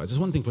your own 2 eyes? It's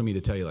one thing for me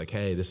to tell you, like,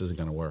 hey, this isn't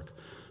going to work.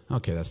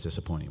 Okay, that's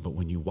disappointing. But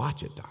when you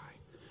watch it die,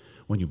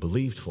 when you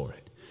believed for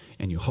it,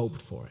 and you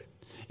hoped for it,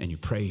 and you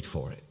prayed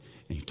for it,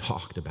 and you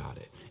talked about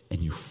it,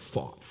 and you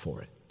fought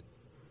for it,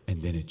 and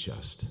then it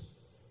just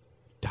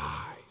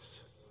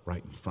dies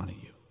right in front of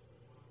you.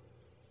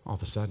 All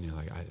of a sudden, you're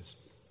like,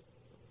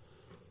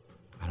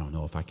 I don't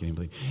know if I can even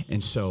believe.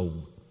 And so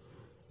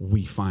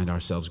we find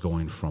ourselves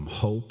going from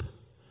hope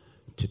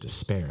to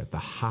despair, the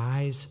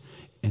highs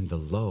and the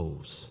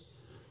lows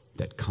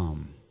that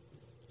come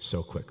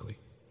so quickly.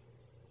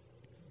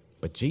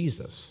 But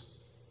Jesus,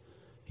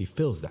 he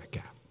fills that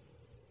gap.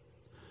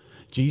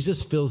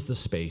 Jesus fills the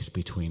space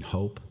between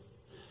hope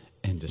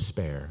and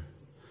despair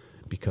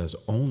because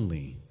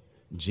only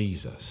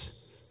Jesus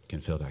can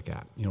fill that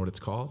gap. You know what it's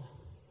called?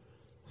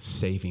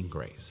 Saving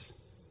grace.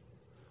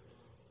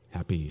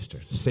 Happy Easter.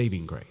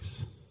 Saving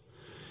grace.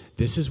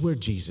 This is where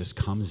Jesus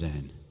comes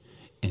in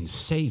and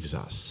saves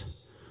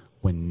us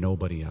when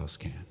nobody else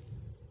can.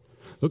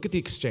 Look at the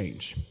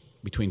exchange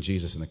between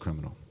Jesus and the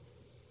criminal,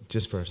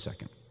 just for a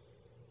second.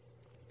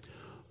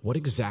 What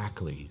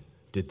exactly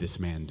did this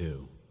man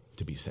do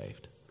to be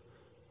saved?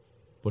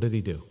 What did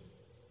he do?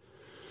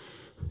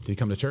 Did he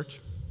come to church?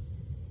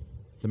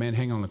 The man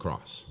hanging on the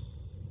cross.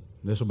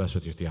 This will mess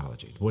with your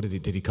theology. What did he?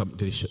 Did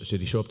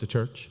he show up to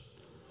church?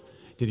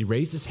 Did he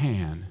raise his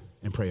hand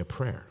and pray a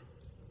prayer?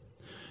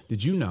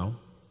 Did you know,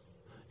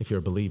 if you're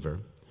a believer,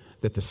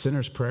 that the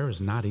sinner's prayer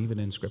is not even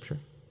in Scripture?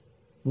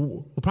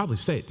 We'll probably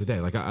say it today.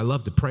 Like, I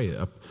love to pray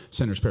a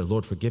sinner's prayer,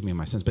 Lord, forgive me of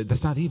my sins, but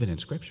that's not even in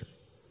Scripture.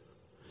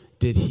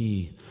 Did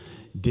he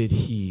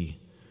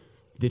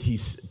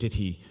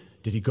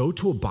go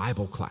to a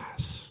Bible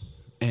class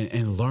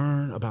and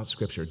learn about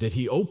Scripture? Did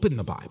he open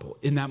the Bible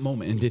in that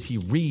moment, and did he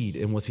read,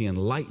 and was he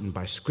enlightened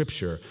by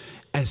Scripture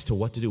as to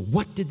what to do?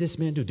 What did this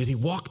man do? Did he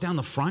walk down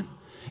the front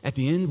at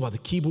the end while the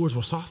keyboards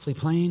were softly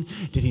playing?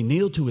 Did he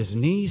kneel to his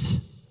knees?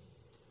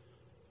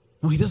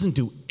 No, he doesn't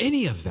do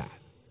any of that.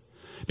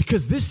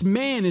 Because this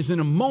man is in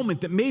a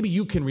moment that maybe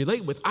you can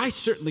relate with. I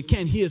certainly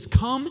can. He has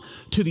come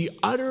to the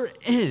utter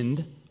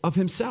end of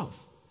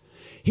himself.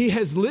 He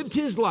has lived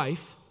his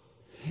life,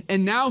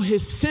 and now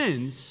his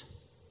sins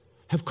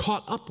have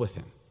caught up with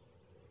him.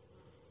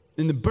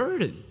 And the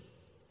burden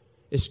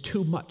is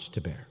too much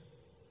to bear.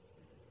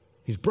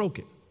 He's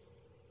broken.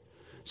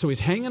 So he's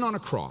hanging on a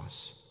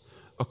cross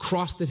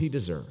that he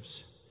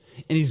deserves.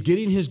 And he's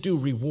getting his due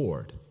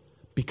reward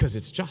because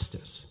it's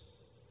justice.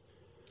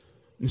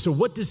 And so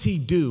what does he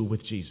do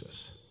with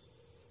Jesus?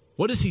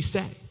 What does he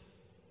say?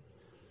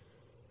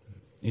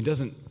 He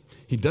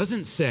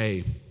doesn't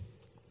say,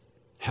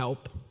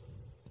 help.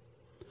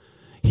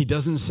 He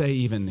doesn't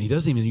even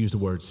use the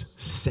words,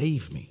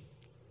 save me.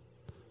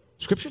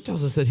 Scripture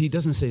tells us that he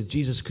doesn't say,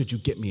 Jesus, could you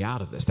get me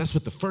out of this? That's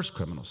what the first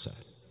criminal said.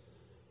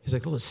 He's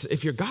like,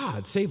 if you're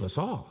God, save us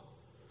all.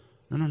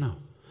 No.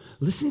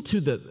 Listen to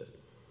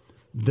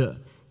the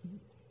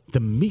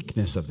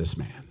meekness of this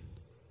man.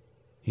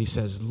 He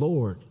says,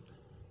 Lord,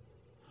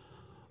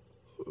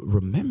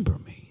 remember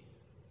me.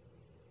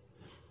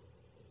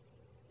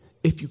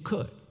 If you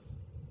could.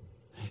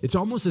 It's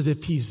almost as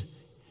if he's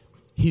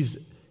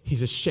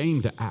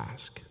ashamed to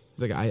ask.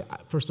 He's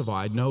like, first of all,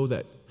 I know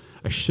that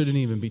I shouldn't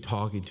even be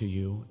talking to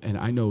you, and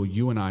I know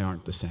you and I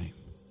aren't the same.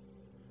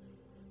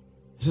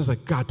 He says,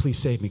 like, God, please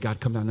save me. God,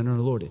 come down. No,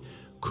 Lord,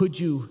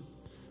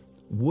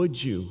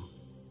 would you,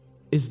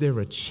 is there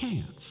a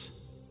chance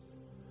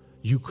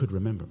you could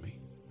remember me?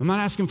 I'm not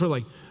asking for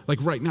like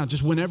right now,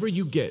 just whenever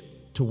you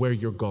get to where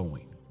you're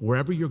going,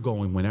 wherever you're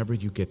going, whenever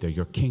you get there,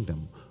 your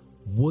kingdom,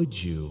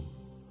 would you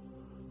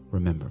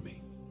remember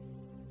me?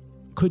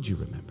 Could you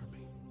remember me?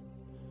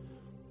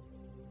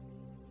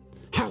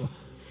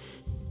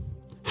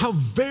 How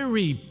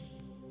very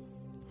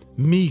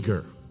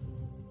meager,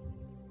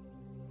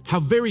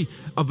 how very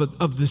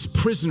of this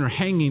prisoner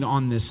hanging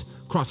on this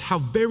cross, how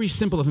very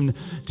simple of him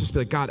to just be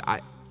like, God,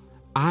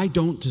 I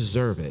don't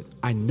deserve it.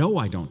 I know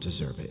I don't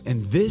deserve it.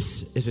 And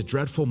this is a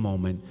dreadful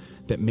moment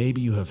that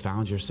maybe you have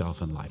found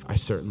yourself in life. I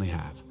certainly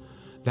have.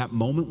 That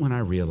moment when I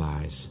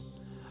realize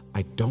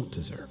I don't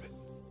deserve it.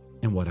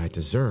 And what I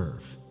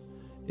deserve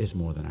is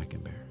more than I can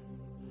bear.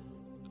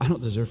 I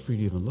don't deserve for you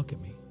to even look at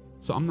me.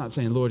 So I'm not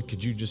saying, Lord,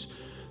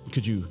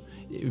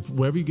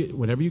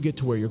 whenever you get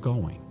to where you're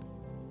going,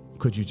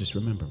 could you just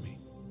remember me?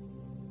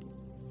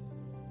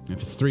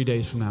 If it's 3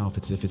 days from now, if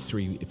it's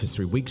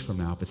 3 weeks from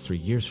now, if it's 3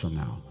 years from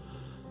now,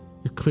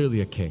 you're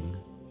clearly a king.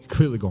 You're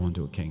clearly going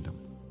to a kingdom.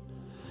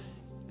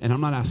 And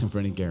I'm not asking for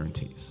any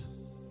guarantees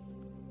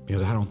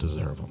because I don't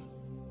deserve them.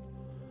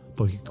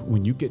 But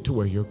when you get to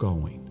where you're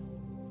going,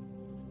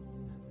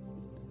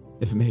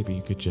 if maybe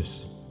you could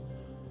just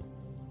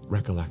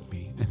recollect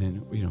me, and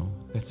then,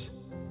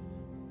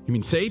 you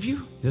mean save you?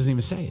 He doesn't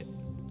even say it.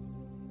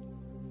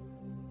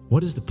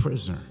 What does the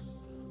prisoner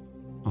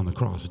on the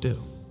cross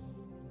do?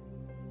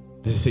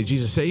 Does he say,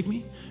 Jesus, save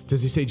me?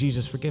 Does he say,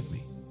 Jesus, forgive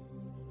me?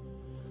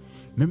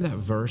 Remember that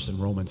verse in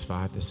Romans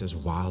 5 that says,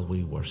 while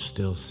we were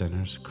still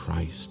sinners,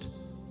 Christ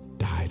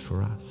died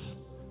for us.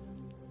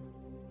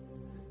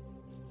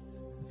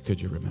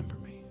 Could you remember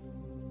me?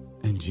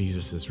 And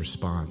Jesus'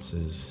 response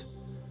is,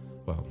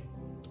 well,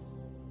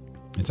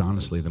 it's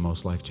honestly the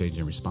most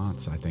life-changing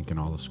response, I think, in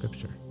all of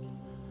Scripture.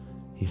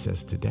 He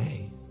says,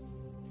 today,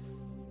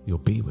 you'll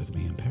be with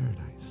me in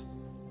paradise.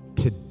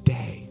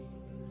 Today.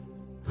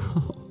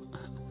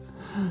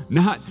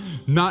 Not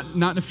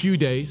in a few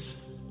days,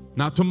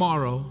 not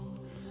tomorrow,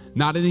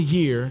 Not in a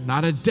year,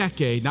 not a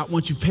decade, not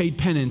once you've paid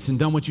penance and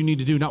done what you need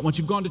to do, not once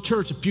you've gone to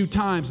church a few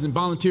times and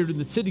volunteered in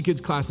the City Kids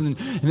class and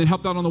then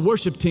helped out on the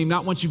worship team,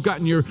 not once you've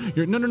gotten your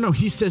no.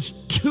 He says,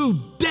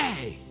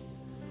 today,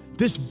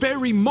 this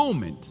very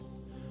moment,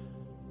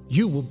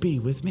 you will be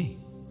with me.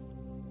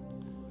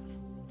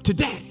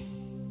 Today.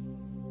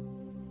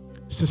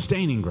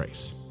 Sustaining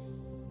grace.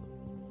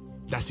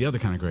 That's the other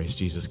kind of grace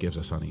Jesus gives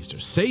us on Easter.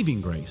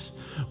 Saving grace,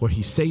 where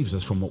he saves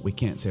us from what we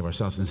can't save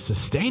ourselves. And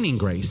sustaining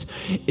grace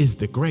is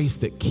the grace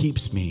that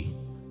keeps me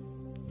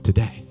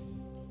today.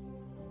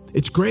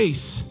 It's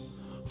grace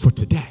for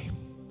today.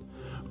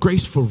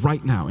 Grace for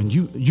right now. And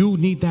you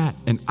need that,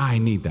 and I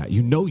need that.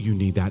 You know you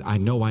need that. I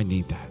know I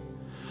need that.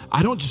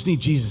 I don't just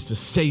need Jesus to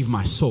save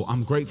my soul.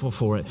 I'm grateful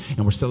for it,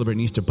 and we're celebrating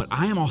Easter, but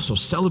I am also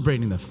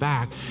celebrating the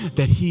fact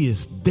that he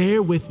is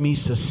there with me,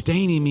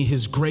 sustaining me.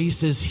 His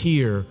grace is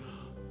here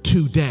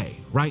today,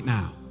 right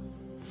now.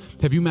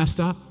 Have you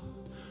messed up?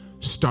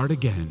 Start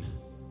again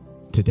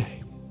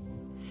today.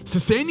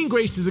 Sustaining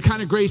grace is the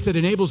kind of grace that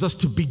enables us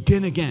to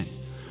begin again.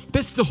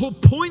 That's the whole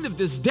point of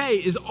this day,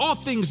 is all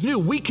things new.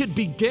 We could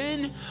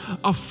begin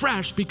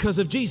afresh because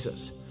of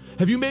Jesus.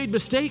 Have you made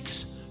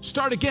mistakes?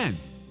 Start again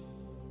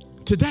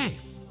today.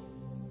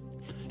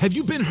 Have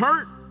you been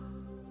hurt?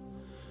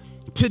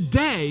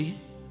 Today,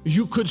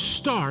 you could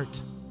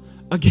start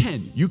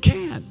again. You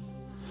can.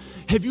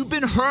 Have you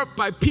been hurt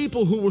by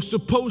people who were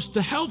supposed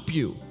to help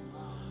you,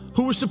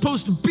 who were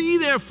supposed to be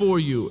there for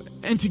you,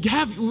 and to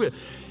have you?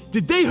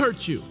 Did they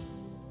hurt you?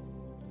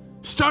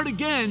 Start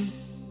again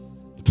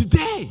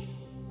today.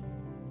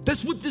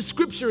 That's what this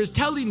scripture is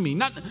telling me.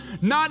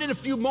 Not in a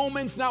few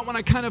moments, not when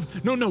I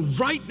no,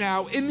 right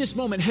now, in this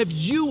moment. Have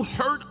you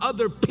hurt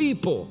other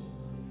people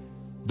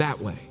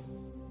that way?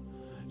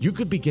 You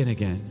could begin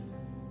again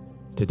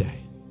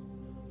today.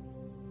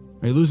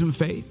 Are you losing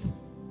faith?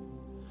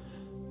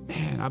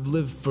 Man, I've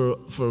lived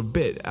for a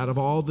bit. Out of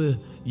all the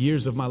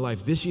years of my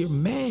life, this year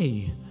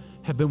may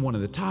have been one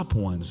of the top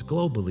ones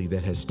globally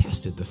that has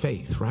tested the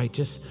faith, right?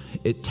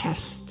 It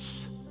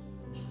tests.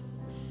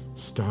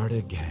 Start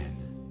again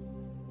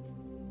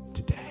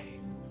today.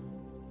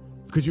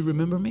 Could you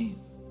remember me?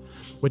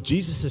 What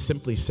Jesus is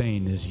simply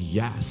saying is,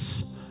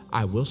 yes,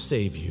 I will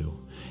save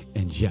you,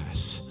 and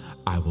yes,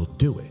 I will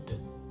do it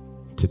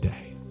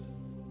today.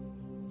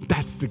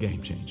 That's the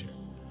game changer.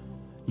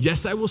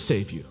 Yes, I will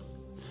save you.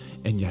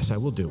 And yes, I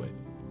will do it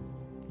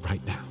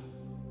right now.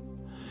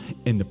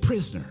 And the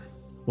prisoner,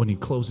 when he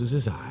closes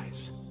his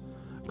eyes,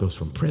 goes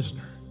from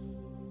prisoner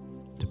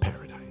to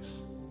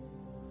paradise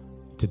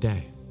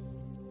today.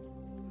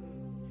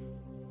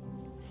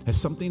 Has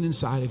something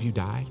inside of you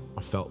died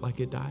or felt like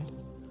it died?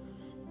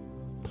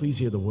 Please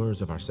hear the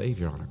words of our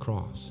Savior on a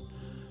cross.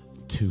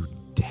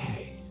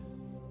 Today,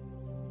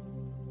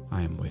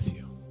 I am with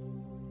you.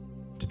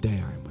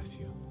 Today, I am with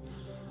you.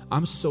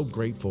 I'm so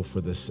grateful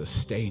for the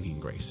sustaining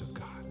grace of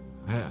God.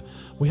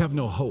 We have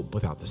no hope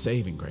without the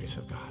saving grace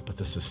of God, but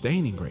the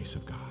sustaining grace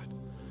of God,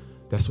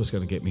 that's what's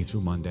going to get me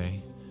through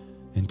Monday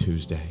and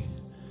Tuesday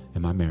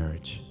and my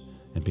marriage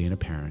and being a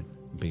parent,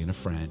 being a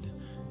friend,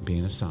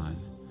 being a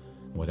son,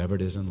 whatever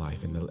it is in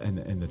life,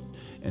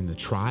 and the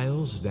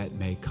trials that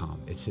may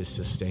come. It's his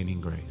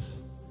sustaining grace.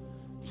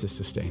 It's his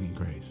sustaining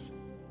grace.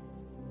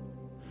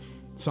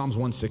 Psalms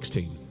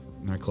 116,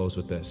 and I close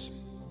with this.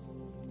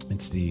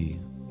 It's the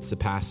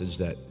passage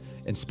that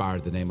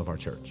inspired the name of our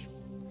church.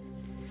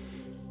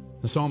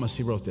 The psalmist,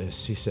 he wrote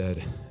this. He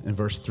said in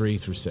verse 3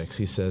 through 6,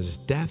 he says,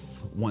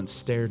 death once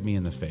stared me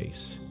in the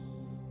face,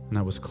 and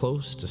I was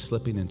close to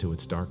slipping into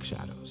its dark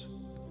shadows.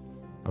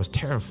 I was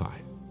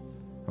terrified.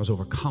 I was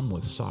overcome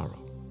with sorrow.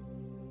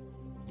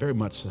 Very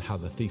much how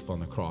the thief on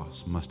the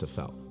cross must have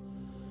felt,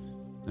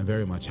 and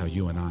very much how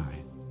you and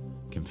I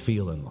can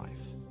feel in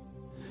life.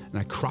 And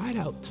I cried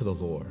out to the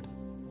Lord,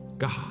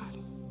 God,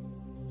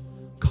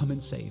 come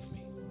and save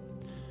me.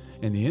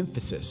 And the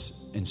emphasis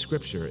in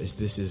Scripture is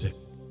this is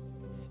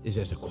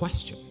as a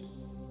question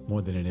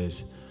more than it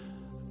is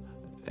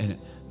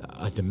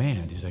a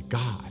demand. He's like,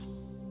 God,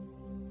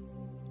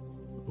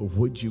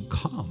 would you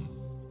come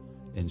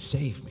and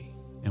save me?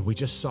 And we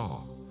just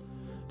saw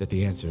that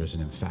the answer is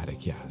an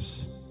emphatic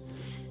yes.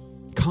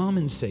 Come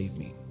and save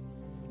me.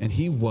 And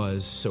he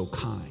was so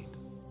kind,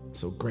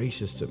 so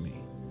gracious to me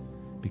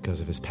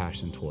because of his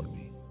passion toward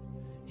me.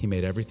 He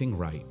made everything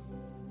right,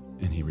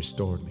 and he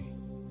restored me.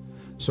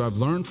 So I've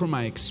learned from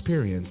my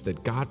experience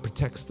that God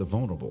protects the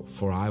vulnerable,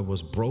 for I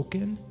was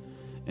broken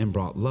and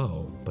brought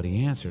low, but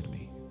he answered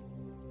me,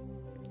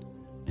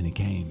 and he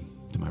came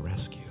to my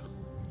rescue.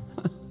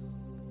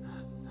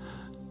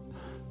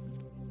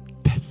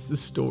 That's the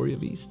story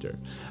of Easter.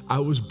 I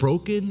was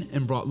broken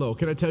and brought low.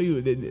 Can I tell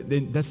you,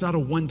 that's not a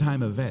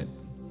one-time event.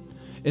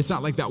 It's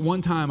not like that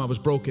one time I was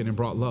broken and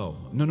brought low.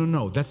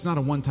 No. That's not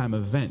a one-time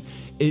event.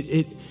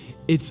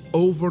 It's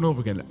over and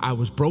over again. I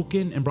was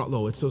broken and brought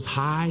low. It's those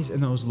highs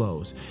and those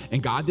lows.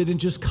 And God didn't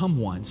just come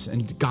once,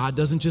 and God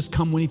doesn't just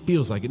come when he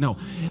feels like it. No,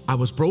 I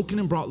was broken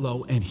and brought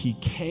low, and he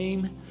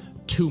came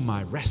to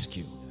my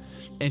rescue.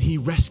 and he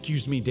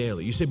rescues me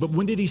daily. You say, but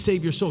when did he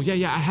save your soul?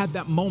 Yeah, I had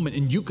that moment,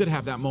 and you could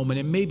have that moment,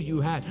 and maybe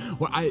you had,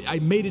 where I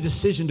made a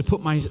decision to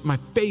put my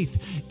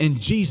faith in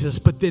Jesus,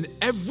 but then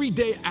every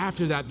day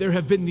after that, there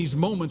have been these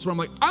moments where I'm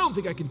like, I don't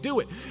think I can do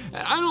it.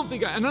 I don't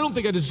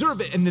think I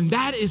deserve it. And then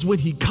that is when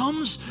he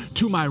comes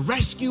to my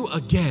rescue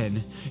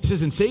again. He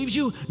says, and saves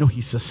you? No,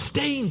 he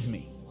sustains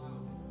me.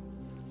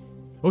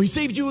 Oh, he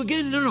saved you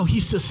again? No, he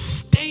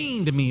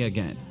sustained me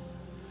again.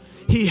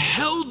 He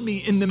held me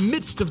in the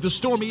midst of the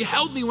storm. He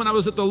held me when I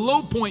was at the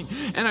low point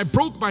and I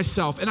broke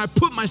myself and I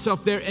put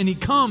myself there, and he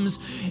comes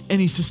and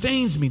he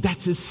sustains me.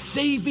 That's his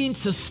saving,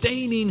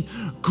 sustaining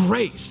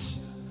grace.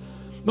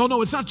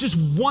 No, it's not just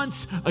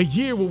once a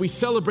year where we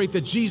celebrate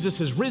that Jesus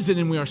has risen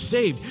and we are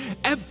saved.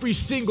 Every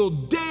single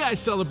day I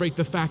celebrate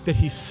the fact that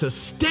he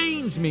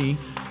sustains me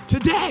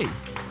today.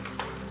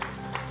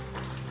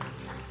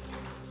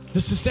 To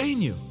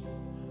sustain you.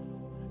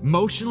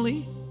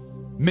 Emotionally,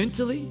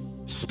 mentally,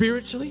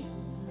 spiritually.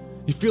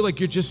 You feel like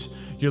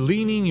you're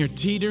leaning, you're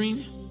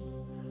teetering.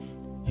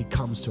 He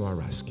comes to our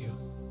rescue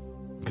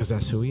because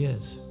that's who he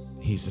is.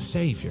 He's the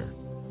Savior.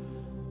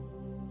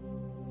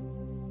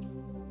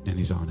 And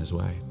he's on his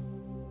way.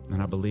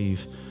 And I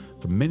believe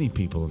for many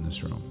people in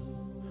this room,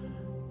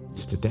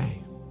 it's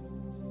today.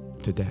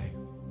 Today.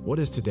 What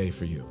is today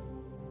for you?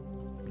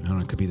 I don't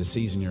know, it could be the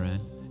season you're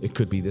in. It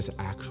could be this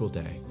actual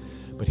day.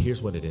 But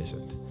here's what it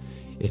isn't.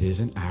 It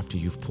isn't after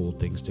you've pulled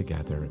things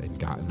together and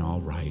gotten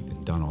all right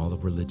and done all the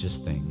religious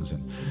things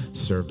and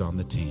served on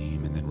the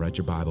team and then read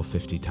your Bible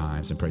 50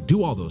 times and prayed.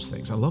 Do all those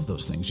things. I love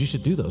those things. You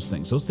should do those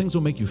things. Those things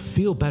will make you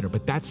feel better,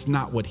 but that's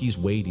not what he's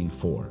waiting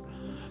for.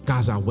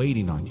 God's not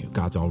waiting on you.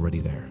 God's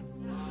already there.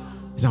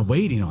 He's not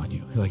waiting on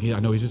you. You're like, yeah,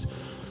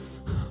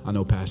 I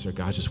know, Pastor,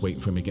 God's just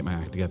waiting for me to get my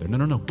act together.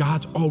 No.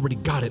 God's already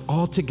got it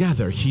all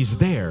together. He's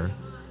there.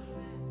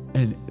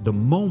 And the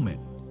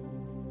moment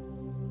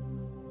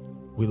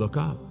we look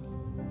up,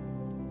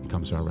 he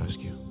comes to our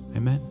rescue.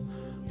 Amen?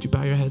 Would you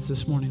bow your heads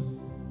this morning?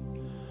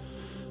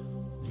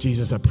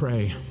 Jesus, I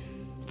pray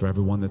for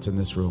everyone that's in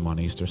this room on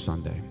Easter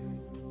Sunday.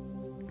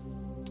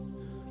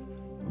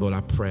 Lord,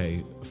 I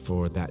pray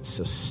for that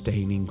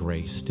sustaining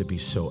grace to be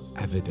so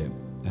evident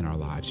in our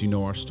lives. You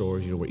know our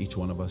stories. You know where each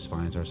one of us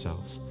finds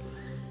ourselves.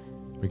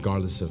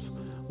 Regardless of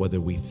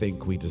whether we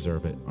think we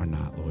deserve it or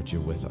not, Lord,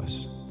 you're with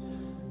us.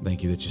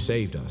 Thank you that you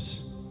saved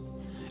us.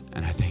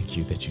 And I thank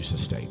you that you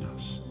sustain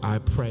us. I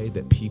pray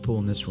that people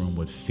in this room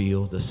would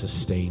feel the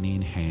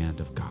sustaining hand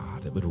of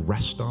God. It would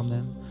rest on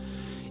them.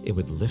 It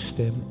would lift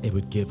them. It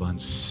would give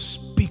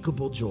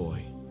unspeakable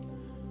joy,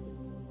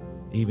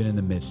 even in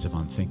the midst of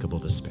unthinkable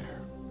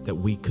despair, that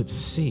we could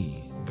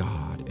see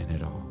God in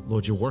it all.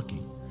 Lord, you're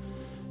working.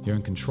 You're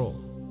in control.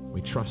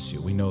 We trust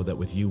you. We know that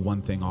with you,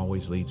 one thing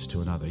always leads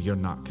to another. You're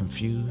not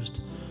confused.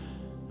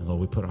 And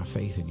Lord, we put our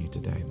faith in you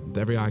today. With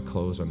every eye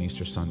closed on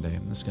Easter Sunday,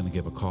 I'm just going to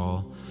give a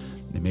call.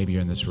 And maybe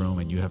you're in this room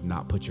and you have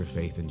not put your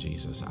faith in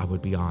Jesus. I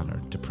would be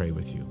honored to pray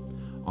with you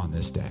on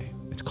this day.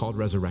 It's called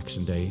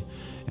Resurrection Day,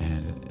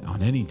 and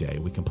on any day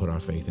we can put our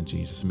faith in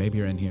Jesus. Maybe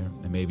you're in here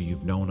and maybe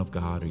you've known of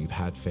God, or you've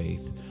had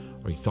faith,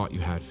 or you thought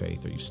you had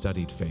faith, or you've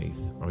studied faith,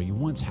 or you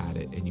once had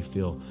it and you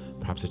feel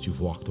perhaps that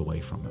you've walked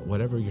away from it.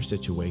 Whatever your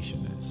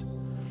situation is,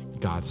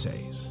 God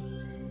saves.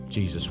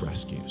 Jesus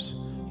rescues.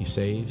 He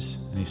saves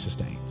and he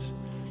sustains.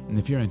 And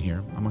if you're in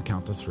here, I'm going to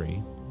count to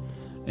 3.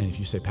 And if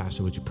you say,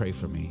 Pastor, would you pray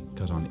for me?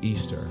 Because on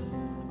Easter,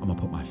 I'm going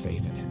to put my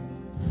faith in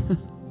him.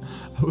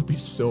 I would be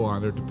so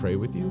honored to pray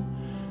with you.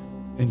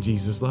 And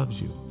Jesus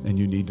loves you. And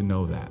you need to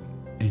know that.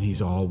 And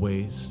he's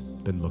always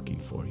been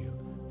looking for you.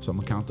 So I'm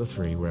going to count to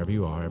 3 wherever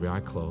you are, every eye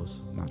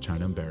closed. I'm not trying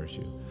to embarrass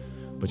you.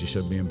 But you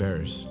shouldn't be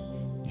embarrassed.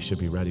 You should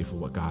be ready for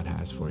what God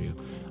has for you.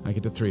 I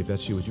get to 3. If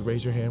that's you, would you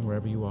raise your hand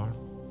wherever you are?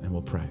 And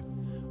we'll pray.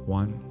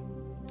 1,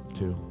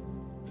 2,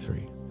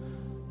 3.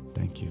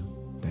 Thank you.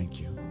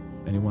 Thank you.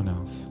 Anyone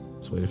else?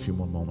 Let's wait a few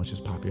more moments.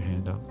 Just pop your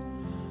hand up.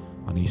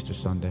 On Easter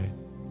Sunday,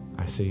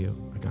 I see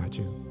you. I got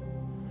you.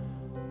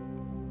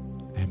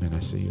 Amen. I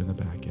see you in the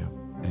back. Yeah.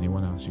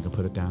 Anyone else? You can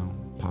put it down.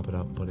 Pop it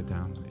up and put it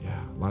down.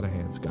 Yeah. A lot of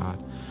hands.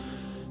 God,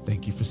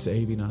 thank you for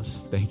saving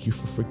us. Thank you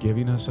for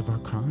forgiving us of our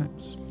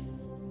crimes.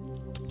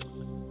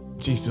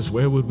 Jesus,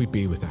 where would we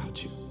be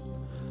without you?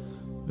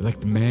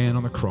 Like the man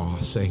on the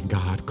cross saying,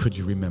 God, could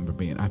you remember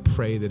me? And I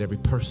pray that every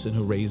person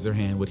who raised their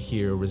hand would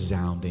hear a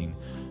resounding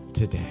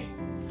today.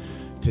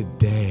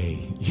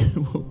 Today,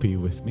 you will be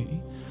with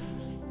me.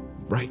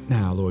 Right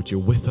now, Lord,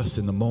 you're with us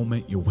in the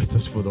moment. You're with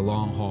us for the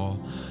long haul.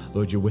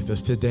 Lord, you're with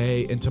us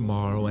today and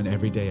tomorrow and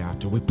every day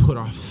after. We put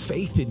our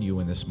faith in you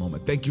in this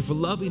moment. Thank you for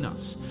loving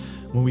us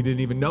when we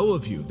didn't even know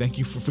of you. Thank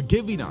you for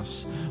forgiving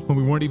us when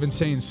we weren't even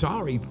saying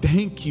sorry.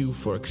 Thank you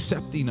for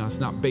accepting us,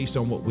 not based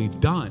on what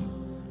we've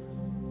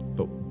done,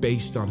 but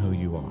based on who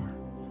you are.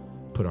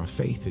 Put our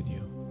faith in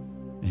you.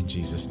 In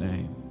Jesus'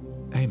 name,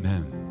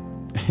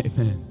 amen.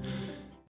 Amen.